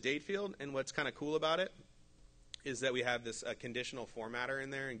is just a date field, and what's kind of cool about it is that we have this conditional formatter in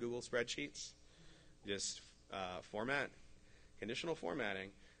there in Google Spreadsheets. Just format, conditional formatting,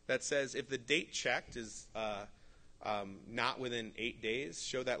 that says if the date checked is not within 8 days,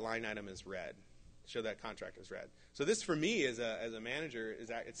 show that line item as red. Show that contract as red. So this, for me, as a manager,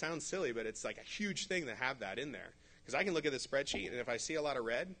 it sounds silly, but it's like a huge thing to have that in there. Because I can look at the spreadsheet, and if I see a lot of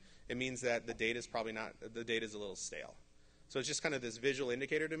red, it means that the data is probably not, the data is a little stale. So it's just kind of this visual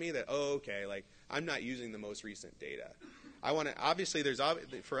indicator to me that, oh, okay, like I'm not using the most recent data. I want to, obviously,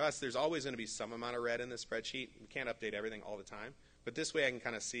 for us, there's always going to be some amount of red in the spreadsheet. We can't update everything all the time. But this way I can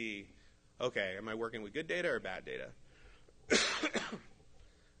kind of see, okay, am I working with good data or bad data?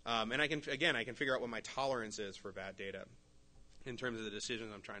 And I can figure out what my tolerance is for bad data in terms of the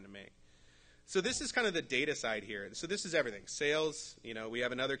decisions I'm trying to make. So this is kind of the data side here. So this is everything. Sales, we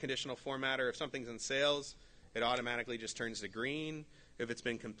have another conditional formatter. If something's in sales, it automatically just turns to green. If it's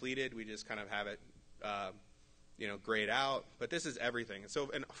been completed, we just kind of have it, grayed out. But this is everything. So,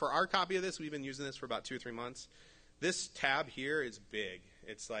 and for our copy of this, we've been using this for about 2 or 3 months. This tab here is big.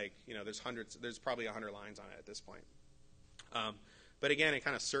 It's like, there's probably 100 lines on it at this point. But again, it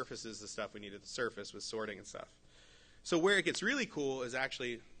kind of surfaces the stuff we needed to surface with sorting and stuff. So where it gets really cool is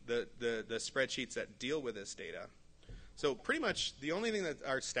actually the spreadsheets that deal with this data. So pretty much the only thing that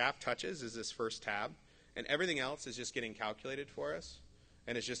our staff touches is this first tab, and everything else is just getting calculated for us,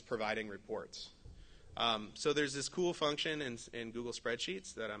 and it's just providing reports. So there's this cool function in Google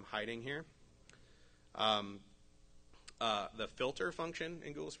Spreadsheets that I'm hiding here. The filter function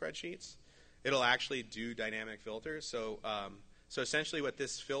in Google Spreadsheets, it'll actually do dynamic filters. So essentially what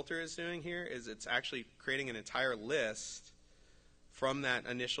this filter is doing here is it's actually creating an entire list from that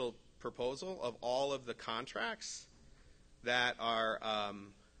initial proposal of all of the contracts that are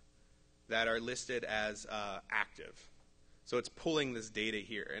listed as active. So it's pulling this data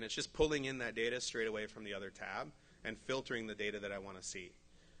here, and it's just pulling in that data straight away from the other tab and filtering the data that I want to see.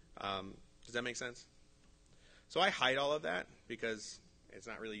 Does that make sense? So I hide all of that because it's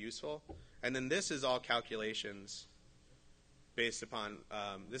not really useful. And then this is all calculations based upon,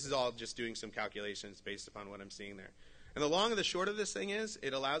 this is all just doing some calculations based upon what I'm seeing there. And the long and the short of this thing is,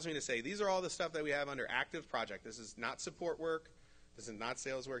 it allows me to say, these are all the stuff that we have under active project. This is not support work. This is not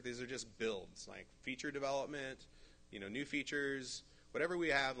sales work. These are just builds, like feature development, new features, whatever we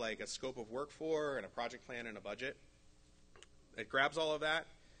have like a scope of work for and a project plan and a budget. It grabs all of that,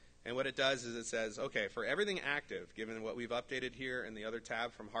 and what it does is it says, okay, for everything active, given what we've updated here in the other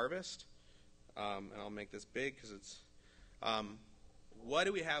tab from Harvest, and I'll make this big because it's, what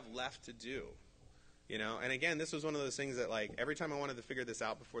do we have left to do? And again, this was one of those things that like every time I wanted to figure this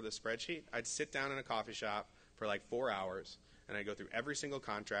out before the spreadsheet, I'd sit down in a coffee shop for like 4 hours, and I'd go through every single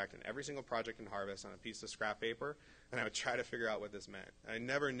contract and every single project in Harvest on a piece of scrap paper, and I would try to figure out what this meant. I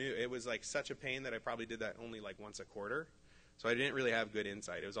never knew. It was like such a pain that I probably did that only like once a quarter, so I didn't really have good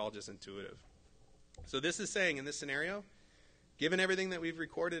insight. It was all just intuitive. So this is saying in this scenario, given everything that we've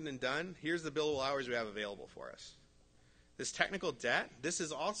recorded and done, here's the billable hours we have available for us. This technical debt, this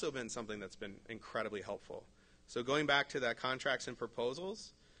has also been something that's been incredibly helpful. So going back to that contracts and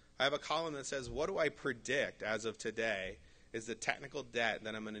proposals, I have a column that says, what do I predict as of today is the technical debt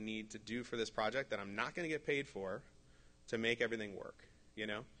that I'm going to need to do for this project that I'm not going to get paid for to make everything work,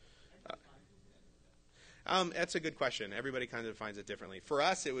 That's a good question. Everybody kind of defines it differently. For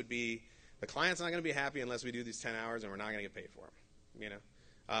us, it would be the client's not going to be happy unless we do these 10 hours and we're not going to get paid for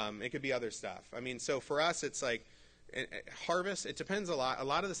them, It could be other stuff. So for us, it's like, Harvest, it depends a lot. A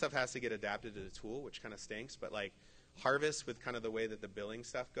lot of the stuff has to get adapted to the tool, which kind of stinks. But like Harvest, with kind of the way that the billing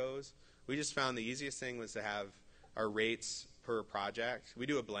stuff goes, we just found the easiest thing was to have our rates per project. We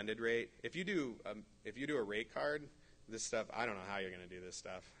do a blended rate. If you do a rate card, this stuff, I don't know how you're going to do this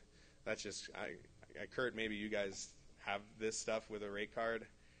stuff. That's just, Kurt, maybe you guys have this stuff with a rate card.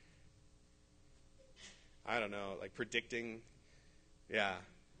 I don't know, like predicting, yeah.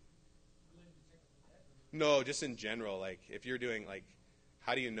 No, just in general, like if you're doing like,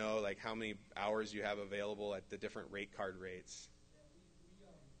 how do you know like how many hours you have available at the different rate card rates?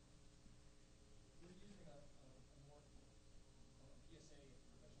 We're using a more PSA professional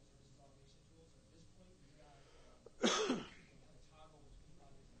services automation tool. So at this point, we've got kind of toggle between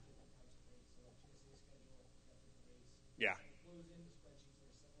projects and different types of rates. So PSA schedule, we've got different rates. Yeah. And it flows into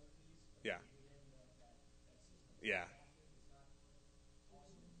spreadsheets that are similar to these. Yeah. Within that system. Yeah. It's not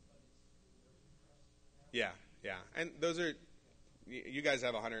awesome, but it's working for us. Yeah, yeah, and those are, you guys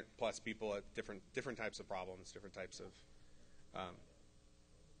have 100 plus people at different types of problems, different types of,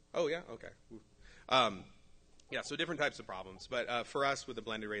 oh yeah, okay, yeah, so different types of problems, but for us with the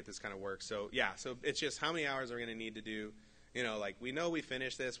blended rate, this kind of works. So yeah, so it's just how many hours are we going to need to do, like we know we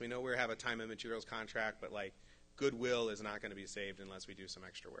finished this, we know we have a time and materials contract, but like goodwill is not going to be saved unless we do some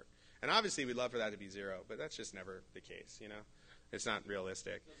extra work. And obviously we'd love for that to be 0, but that's just never the case, It's not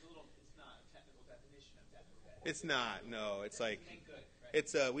realistic. So it's not a technical definition of technical debt. It's not. No, it's like Make good, right?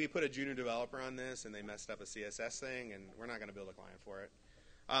 it's we put a junior developer on this, and they messed up a CSS thing, and we're not going to build a client for it.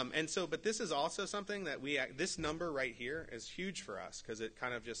 But this is also something that this number right here is huge for us because it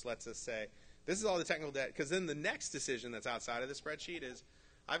kind of just lets us say, this is all the technical debt. Because then the next decision that's outside of the spreadsheet is,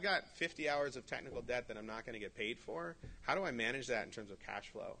 I've got 50 hours of technical debt that I'm not going to get paid for. How do I manage that in terms of cash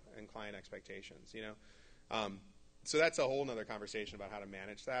flow and client expectations? So that's a whole other conversation about how to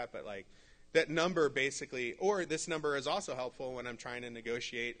manage that. But like that number basically, or this number is also helpful when I'm trying to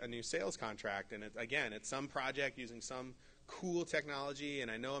negotiate a new sales contract. And it's some project using some cool technology,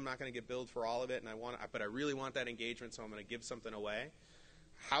 and I know I'm not going to get billed for all of it, but I really want that engagement, so I'm going to give something away.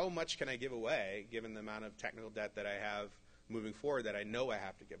 How much can I give away given the amount of technical debt that I have moving forward that I know I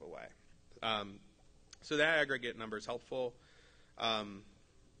have to give away? So that aggregate number is helpful.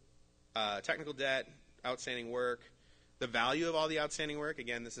 Technical debt, outstanding work, the value of all the outstanding work.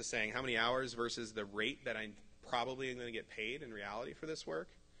 Again, this is saying how many hours versus the rate that I'm probably going to get paid in reality for this work.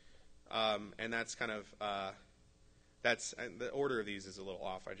 And that's kind of the order of these is a little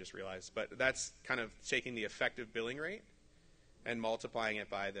off, I just realized. But that's kind of taking the effective billing rate and multiplying it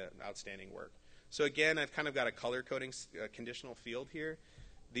by the outstanding work. So again, I've kind of got a color coding conditional field here.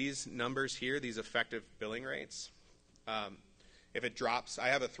 These numbers here, these effective billing rates, if it drops, I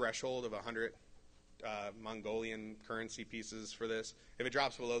have a threshold of 100 Mongolian currency pieces for this. If it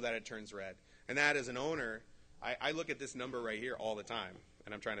drops below that, it turns red. And that, as an owner, I look at this number right here all the time,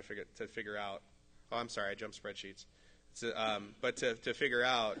 and I'm trying to figure out. Oh, I'm sorry, I jumped spreadsheets. But to figure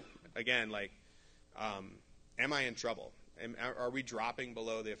out again, like, am I in trouble? Are we dropping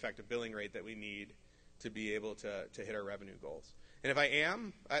below the effective billing rate that we need to be able to hit our revenue goals? And if I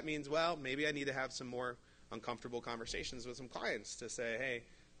am, that means, well, maybe I need to have some more uncomfortable conversations with some clients to say, hey,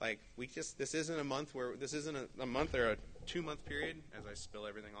 like, this isn't a month or a 2-month period, as I spill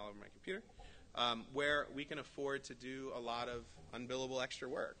everything all over my computer, where we can afford to do a lot of unbillable extra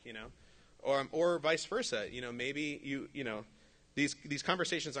work, or vice versa. Maybe these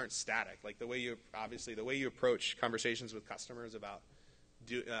conversations aren't static. Like the way you approach conversations with customers about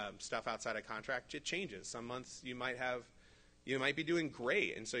stuff outside of contract, it changes. Some months you might be doing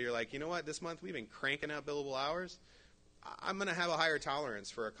great, and so you're like, you know what, this month we've been cranking out billable hours. I'm going to have a higher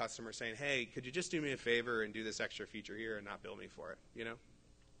tolerance for a customer saying, hey, could you just do me a favor and do this extra feature here and not bill me for it?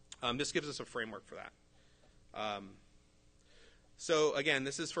 This gives us a framework for that. So again,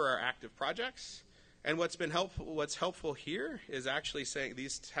 this is for our active projects. And what's helpful here is actually saying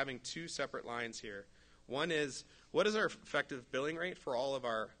having two separate lines here. One is, what is our effective billing rate for all of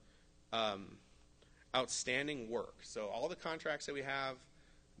our outstanding work? So all the contracts that we have,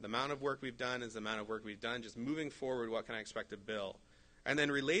 the amount of work we've done is the amount of work we've done. Just moving forward, what can I expect to bill? And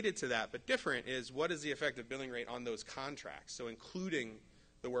then related to that, but different, is what is the effective billing rate on those contracts? So including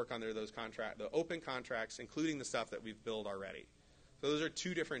the work under those contracts, the open contracts, including the stuff that we've billed already. So those are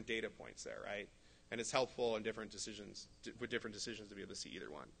two different data points there, right? And it's helpful in different decisions to be able to see either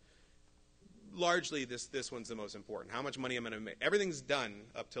one. Largely, this one's the most important. How much money am I going to make? Everything's done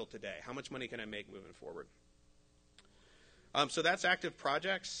up till today. How much money can I make moving forward? So that's active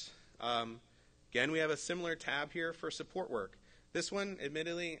projects. Again, we have a similar tab here for support work. This one,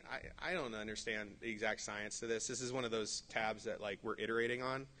 admittedly, I don't understand the exact science to this. This is one of those tabs that we're iterating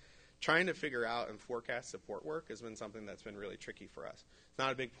on. Trying to figure out and forecast support work has been something that's been really tricky for us. It's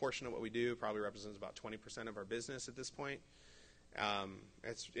not a big portion of what we do. Probably represents about 20% of our business at this point.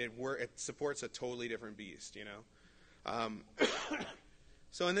 It supports a totally different beast,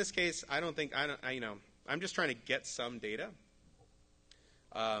 So in this case, I'm just trying to get some data,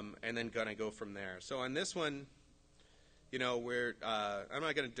 and then gonna go from there. So on this one, we're I'm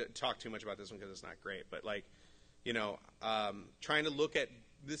not going to talk too much about this one because it's not great, but trying to look at.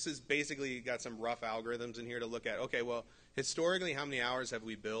 This is basically got some rough algorithms in here to look at. Okay, well, historically, how many hours have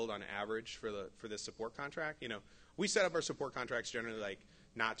we billed on average for this support contract? We set up our support contracts generally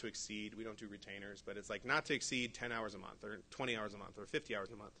not to exceed. We don't do retainers, but it's not to exceed 10 hours a month or 20 hours a month or 50 hours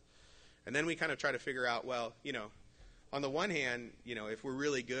a month. And then we kind of try to figure out, well, on the one hand, if we're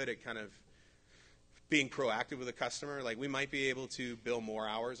really good at kind of being proactive with a customer, we might be able to bill more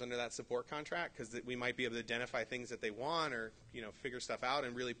hours under that support contract because we might be able to identify things that they want or figure stuff out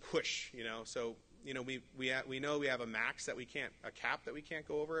and really push. So we know we have a cap that we can't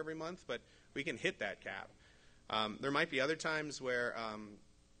go over every month, but we can hit that cap. There might be other times where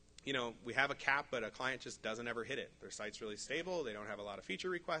we have a cap, but a client just doesn't ever hit it. Their site's really stable. They don't have a lot of feature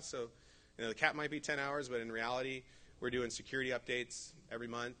requests, so the cap might be 10 hours, but in reality, we're doing security updates every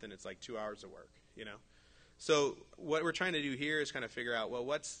month, and it's 2 hours of work. So what we're trying to do here is kind of figure out, well,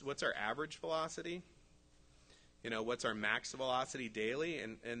 what's our average velocity? what's our max velocity daily,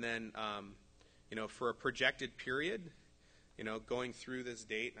 and then for a projected period, going through this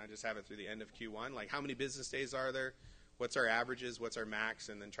date, and I just have it through the end of Q1, like how many business days are there, what's our averages, what's our max,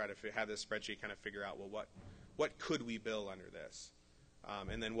 and then try to have this spreadsheet kind of figure out, well, what could we bill under this,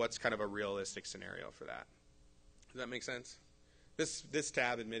 and then what's kind of a realistic scenario for that. Does that make sense? This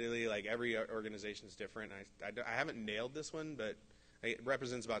tab, admittedly, like every organization is different. I haven't nailed this one, but it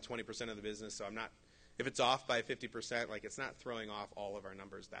represents about 20% of the business, so I'm not. If it's off by 50%, like it's not throwing off all of our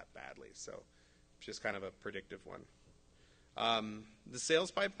numbers that badly. So it's just kind of a predictive one. The sales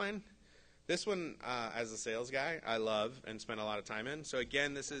pipeline. This one, as a sales guy, I love and spend a lot of time in. So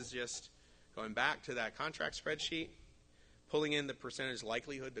again, this is just going back to that contract spreadsheet, pulling in the percentage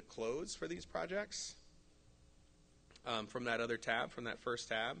likelihood to close for these projects from that other tab, from that first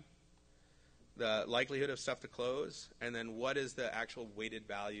tab, the likelihood of stuff to close, and then what is the actual weighted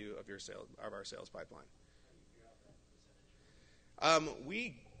value of our sales pipeline.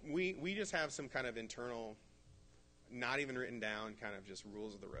 We just have some kind of internal, not even written down, kind of just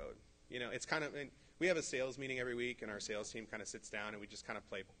rules of the road. It's kind of, we have a sales meeting every week, and our sales team kind of sits down and we just kind of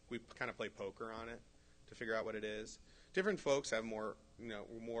play poker on it to figure out what it is. Different folks have more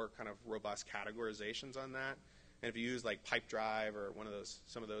kind of robust categorizations on that. And if you use like Pipedrive or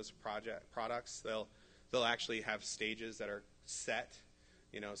some of those products, they'll actually have stages that are set.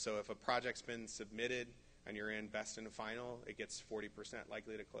 So if a project's been submitted and you're in best and final, it gets 40%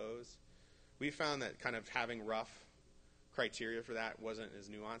 likely to close. We found that kind of having rough criteria for that wasn't as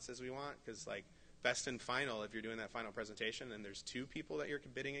nuanced as we want, because like best and final, if you're doing that final presentation and there's 2 people that you're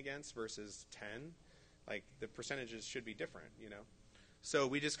bidding against versus 10, like the percentages should be different. So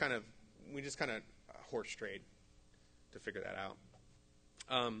we just kind of horse trade to figure that out.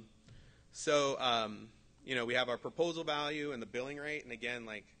 We have our proposal value and the billing rate, and again,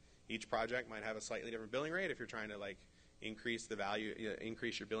 like each project might have a slightly different billing rate if you're trying to like increase the value,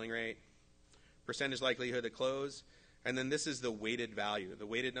 increase your billing rate, percentage likelihood to close, and then this is the weighted value, the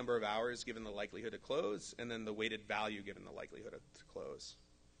weighted number of hours given the likelihood to close, and then the weighted value given the likelihood to close.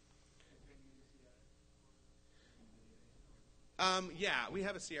 Yeah, we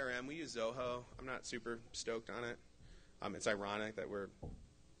have a CRM. We use Zoho. I'm not super stoked on it. It's ironic that we're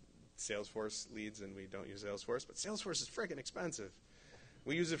Salesforce leads and we don't use Salesforce, but Salesforce is freaking expensive.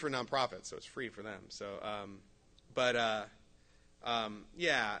 We use it for nonprofits, so it's free for them. So,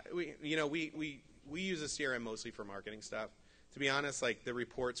 yeah, we use a CRM mostly for marketing stuff. To be honest, like the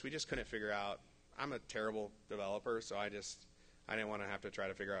reports, we just couldn't figure out. I'm a terrible developer, so I didn't want to have to try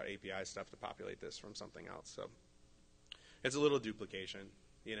to figure out API stuff to populate this from something else. So it's a little duplication,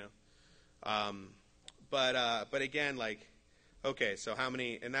 But again, like, okay, so how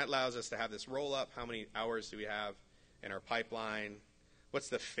many, and that allows us to have this roll up. How many hours do we have in our pipeline? What's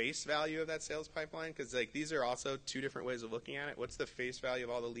the face value of that sales pipeline? Because like these are also 2 different ways of looking at it. What's the face value of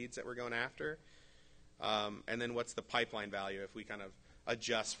all the leads that we're going after? And then what's the pipeline value if we kind of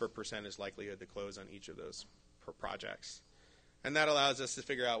adjust for percentage likelihood to close on each of those projects? And that allows us to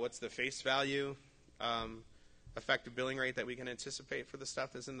figure out what's the face value effective billing rate that we can anticipate for the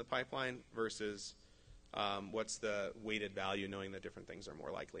stuff that's in the pipeline versus what's the weighted value, knowing that different things are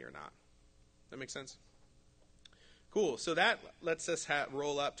more likely or not. That make sense? Cool. So that lets us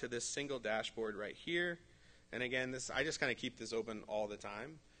roll up to this single dashboard right here. And again, I just kind of keep this open all the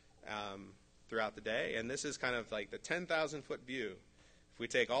time throughout the day. And this is kind of like the 10,000-foot view. If we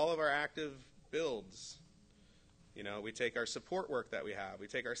take all of our active builds, we take our support work that we have, we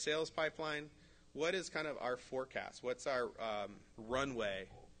take our sales pipeline, what is kind of our forecast? What's our runway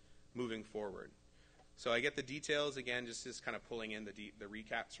moving forward? So I get the details, again, just kind of pulling in the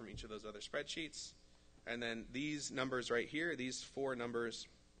recaps from each of those other spreadsheets. And then these numbers right here, these 4 numbers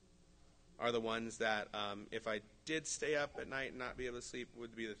are the ones that if I did stay up at night and not be able to sleep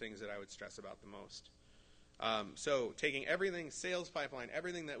would be the things that I would stress about the most. So taking everything, sales pipeline,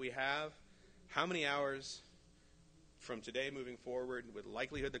 everything that we have, how many hours from today moving forward with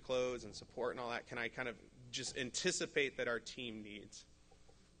likelihood to close and support and all that can I kind of just anticipate that our team needs?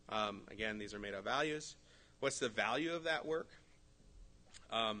 Again, these are made up values. What's the value of that work?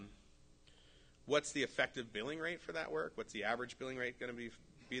 What's the effective billing rate for that work? What's the average billing rate going to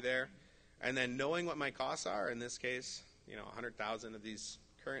be there? And then knowing what my costs are, in this case, 100,000 of this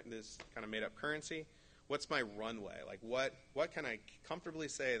kind of made up currency. What's my runway? Like what can I comfortably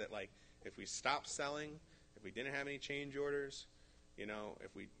say that like if we stopped selling, if we didn't have any change orders,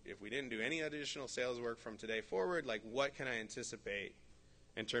 if we didn't do any additional sales work from today forward, like what can I anticipate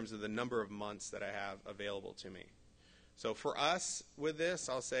in terms of the number of months that I have available to me? So for us with this,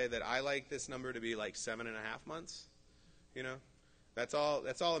 I'll say that I like this number to be like 7.5 months. That's all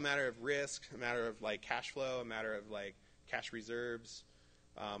a matter of risk, a matter of like cash flow, a matter of like cash reserves,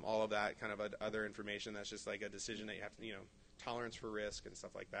 all of that kind of other information. That's just like a decision that you have to, tolerance for risk and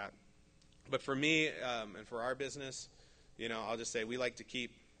stuff like that. But for me and for our business, I'll just say we like to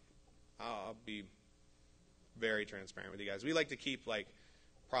keep, I'll be very transparent with you guys. We like to keep like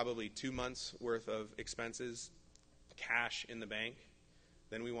probably 2 months worth of expenses cash in the bank.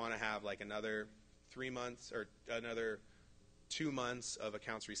 Then we want to have like another 3 months or another 2 months of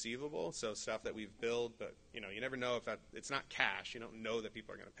accounts receivable. So stuff that we've billed, but you never know if it's not cash. You don't know that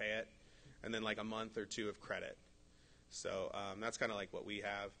people are going to pay it. And then like a month or two of credit. So that's kind of like what we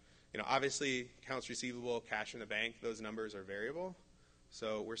have. Obviously accounts receivable, cash in the bank, those numbers are variable.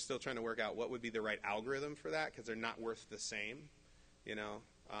 So we're still trying to work out what would be the right algorithm for that because they're not worth the same.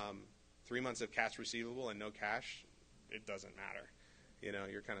 3 months of cash receivable and no cash, it doesn't matter.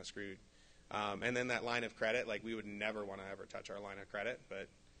 You're kind of screwed. And then that line of credit, like we would never want to ever touch our line of credit, but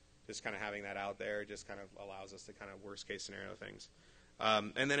just kind of having that out there just kind of allows us to kind of worst case scenario things.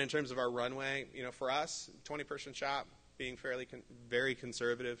 And then in terms of our runway, for us, 20-person shop, being very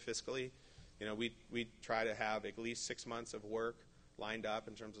conservative fiscally, we try to have at least 6 months of work lined up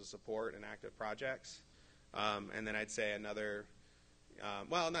in terms of support and active projects. And then I'd say another,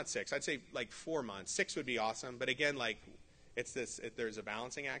 not 6, I'd say like 4 months. 6 would be awesome, but again, like there's a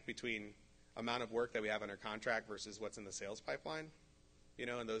balancing act between amount of work that we have under contract versus what's in the sales pipeline,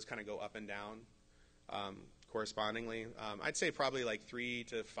 and those kind of go up and down correspondingly. I'd say probably like 3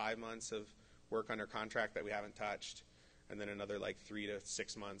 to 5 months of work under contract that we haven't touched, and then another like 3 to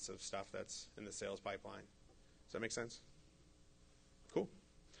 6 months of stuff that's in the sales pipeline. Does that make sense? Cool.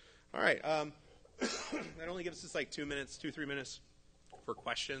 All right. That only gives us like 2 minutes, 2-3 minutes for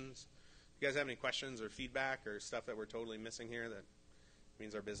questions. You guys have any questions or feedback or stuff that we're totally missing here that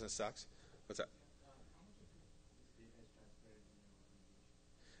means our business sucks? What's up?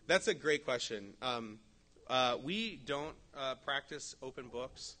 That's a great question. We don't practice open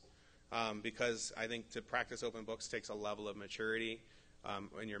books because I think to practice open books takes a level of maturity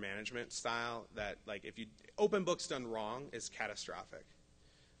in your management style that, like, if you open books done wrong is catastrophic.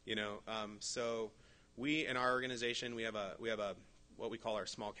 So we in our organization we have a what we call our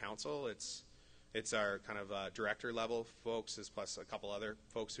small council. It's our kind of director level folks, plus a couple other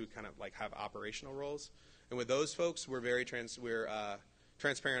folks who kind of like have operational roles. And with those folks, we're very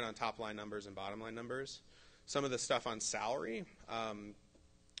transparent on top line numbers and bottom line numbers. Some of the stuff on salary,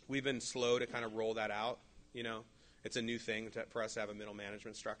 we've been slow to kind of roll that out. It's a new thing for us to have a middle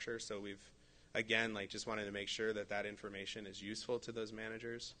management structure. So we've, again, like just wanted to make sure that information is useful to those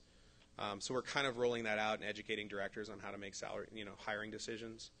managers. So we're kind of rolling that out and educating directors on how to make salary, hiring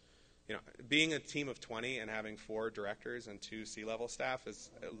decisions. Being a team of 20 and having 4 directors and 2 C-level staff is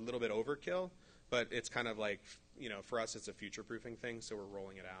a little bit overkill, but it's kind of like, for us it's a future-proofing thing, so we're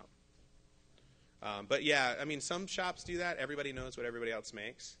rolling it out. But yeah, I mean, some shops do that. Everybody knows what everybody else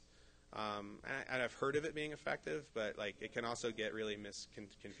makes. And I've heard of it being effective, but like it can also get really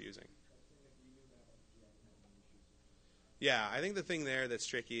confusing. Yeah, I think the thing there that's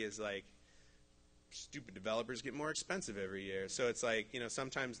tricky is like stupid developers get more expensive every year. So it's like,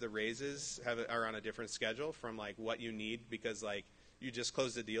 sometimes the raises are on a different schedule from like what you need because like you just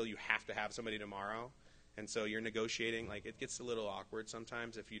closed the deal, you have to have somebody tomorrow. And so you're negotiating, like it gets a little awkward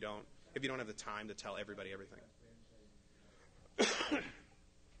sometimes if you don't have the time to tell everybody everything.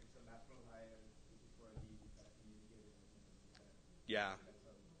 Yeah.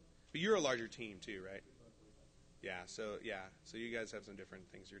 But you're a larger team too, right? Yeah, so you guys have some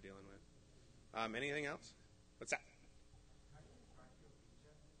different things you're dealing with. Anything else? What's that?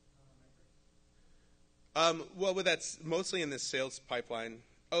 Well, that's mostly in this sales pipeline.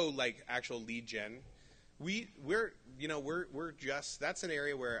 Oh, like actual lead gen. We're just, that's an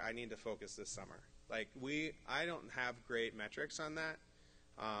area where I need to focus this summer. Like I don't have great metrics on that.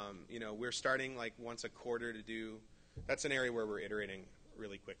 We're starting like once a quarter to do. That's an area where we're iterating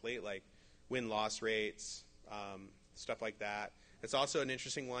really quickly, like win-loss rates, stuff like that. It's also an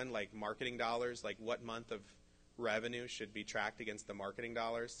interesting one, like marketing dollars, like what month of revenue should be tracked against the marketing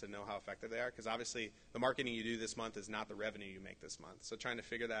dollars to know how effective they are. Because obviously the marketing you do this month is not the revenue you make this month. So trying to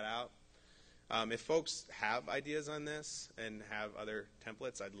figure that out. If folks have ideas on this and have other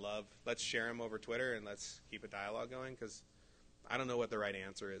templates, let's share them over Twitter and let's keep a dialogue going because I don't know what the right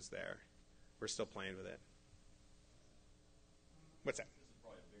answer is there. We're still playing with it. What's that? This is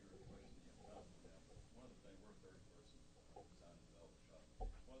probably a bigger question than you have. One of the things, we're a 30-person design and development shop.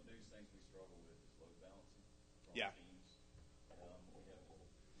 One of the biggest things we struggle with is load balancing from teams. We have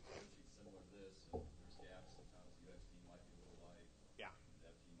spreadsheets similar to this, and there's gaps. Sometimes the UX team might be a little light. The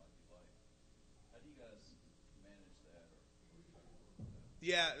dev team might be light. How do you guys manage that? Or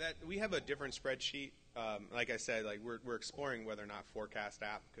Yeah, that we have a different spreadsheet. Like I said, like we're exploring whether or not Forecast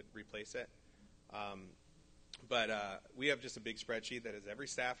app could replace it. But we have just a big spreadsheet that is every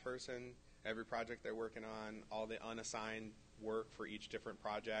staff person, every project they're working on, all the unassigned work for each different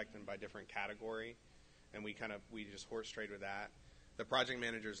project and by different category, and we just horse trade with that. The project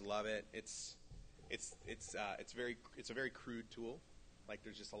managers love it. It's a very crude tool. Like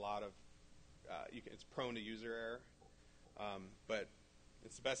there's just a lot of it's prone to user error, but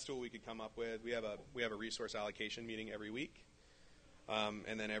it's the best tool we could come up with. We have a resource allocation meeting every week.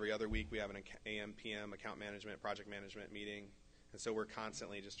 And then every other week we have an AM, PM, account management, project management meeting. And so we're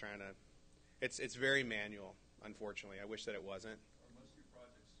constantly just trying to, it's very manual, unfortunately. I wish that it wasn't. Are most of your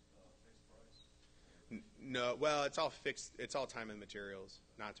projects fixed price? No, well, it's all fixed. It's all time and materials,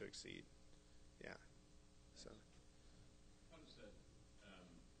 not to exceed. Yeah. So. How does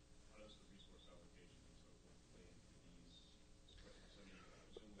the resource allocation and so forth play into these spreadsheets? I mean,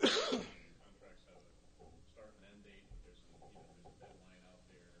 presumably contracts have a start and end date, but there's a deadline out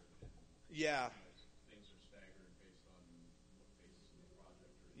there. And Yeah. Things are staggered based on what phases of the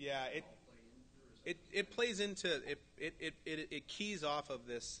project. Yeah, it plays into it keys off of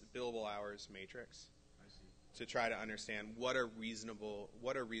this billable hours matrix to try to understand what are reasonable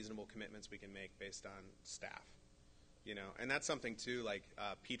commitments we can make based on staff, and that's something too. Like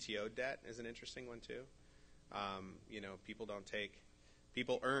PTO debt is an interesting one too.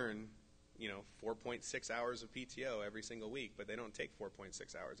 People earn 4.6 hours of PTO every single week, but they don't take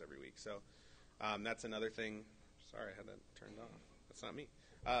 4.6 hours every week. So that's another thing. Sorry, I had that turned off. That's not me.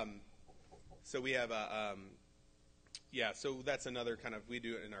 So we have so that's another kind of, we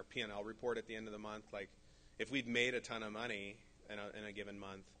do it in our P&L report at the end of the month. Like if we've made a ton of money in a given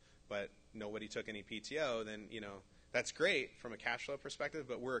month, but nobody took any PTO, then, that's great from a cash flow perspective,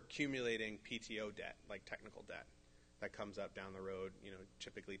 but we're accumulating PTO debt, like technical debt, that comes up down the road,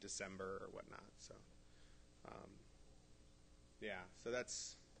 typically December or whatnot. So, so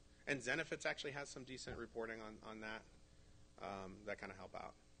that's, and Zenefits actually has some decent reporting on that, that kind of help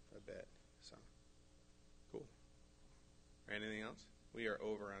out a bit. So, cool. Anything else? We are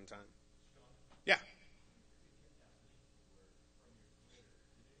over on time. Yeah.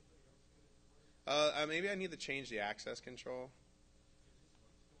 Maybe I need to change the access control.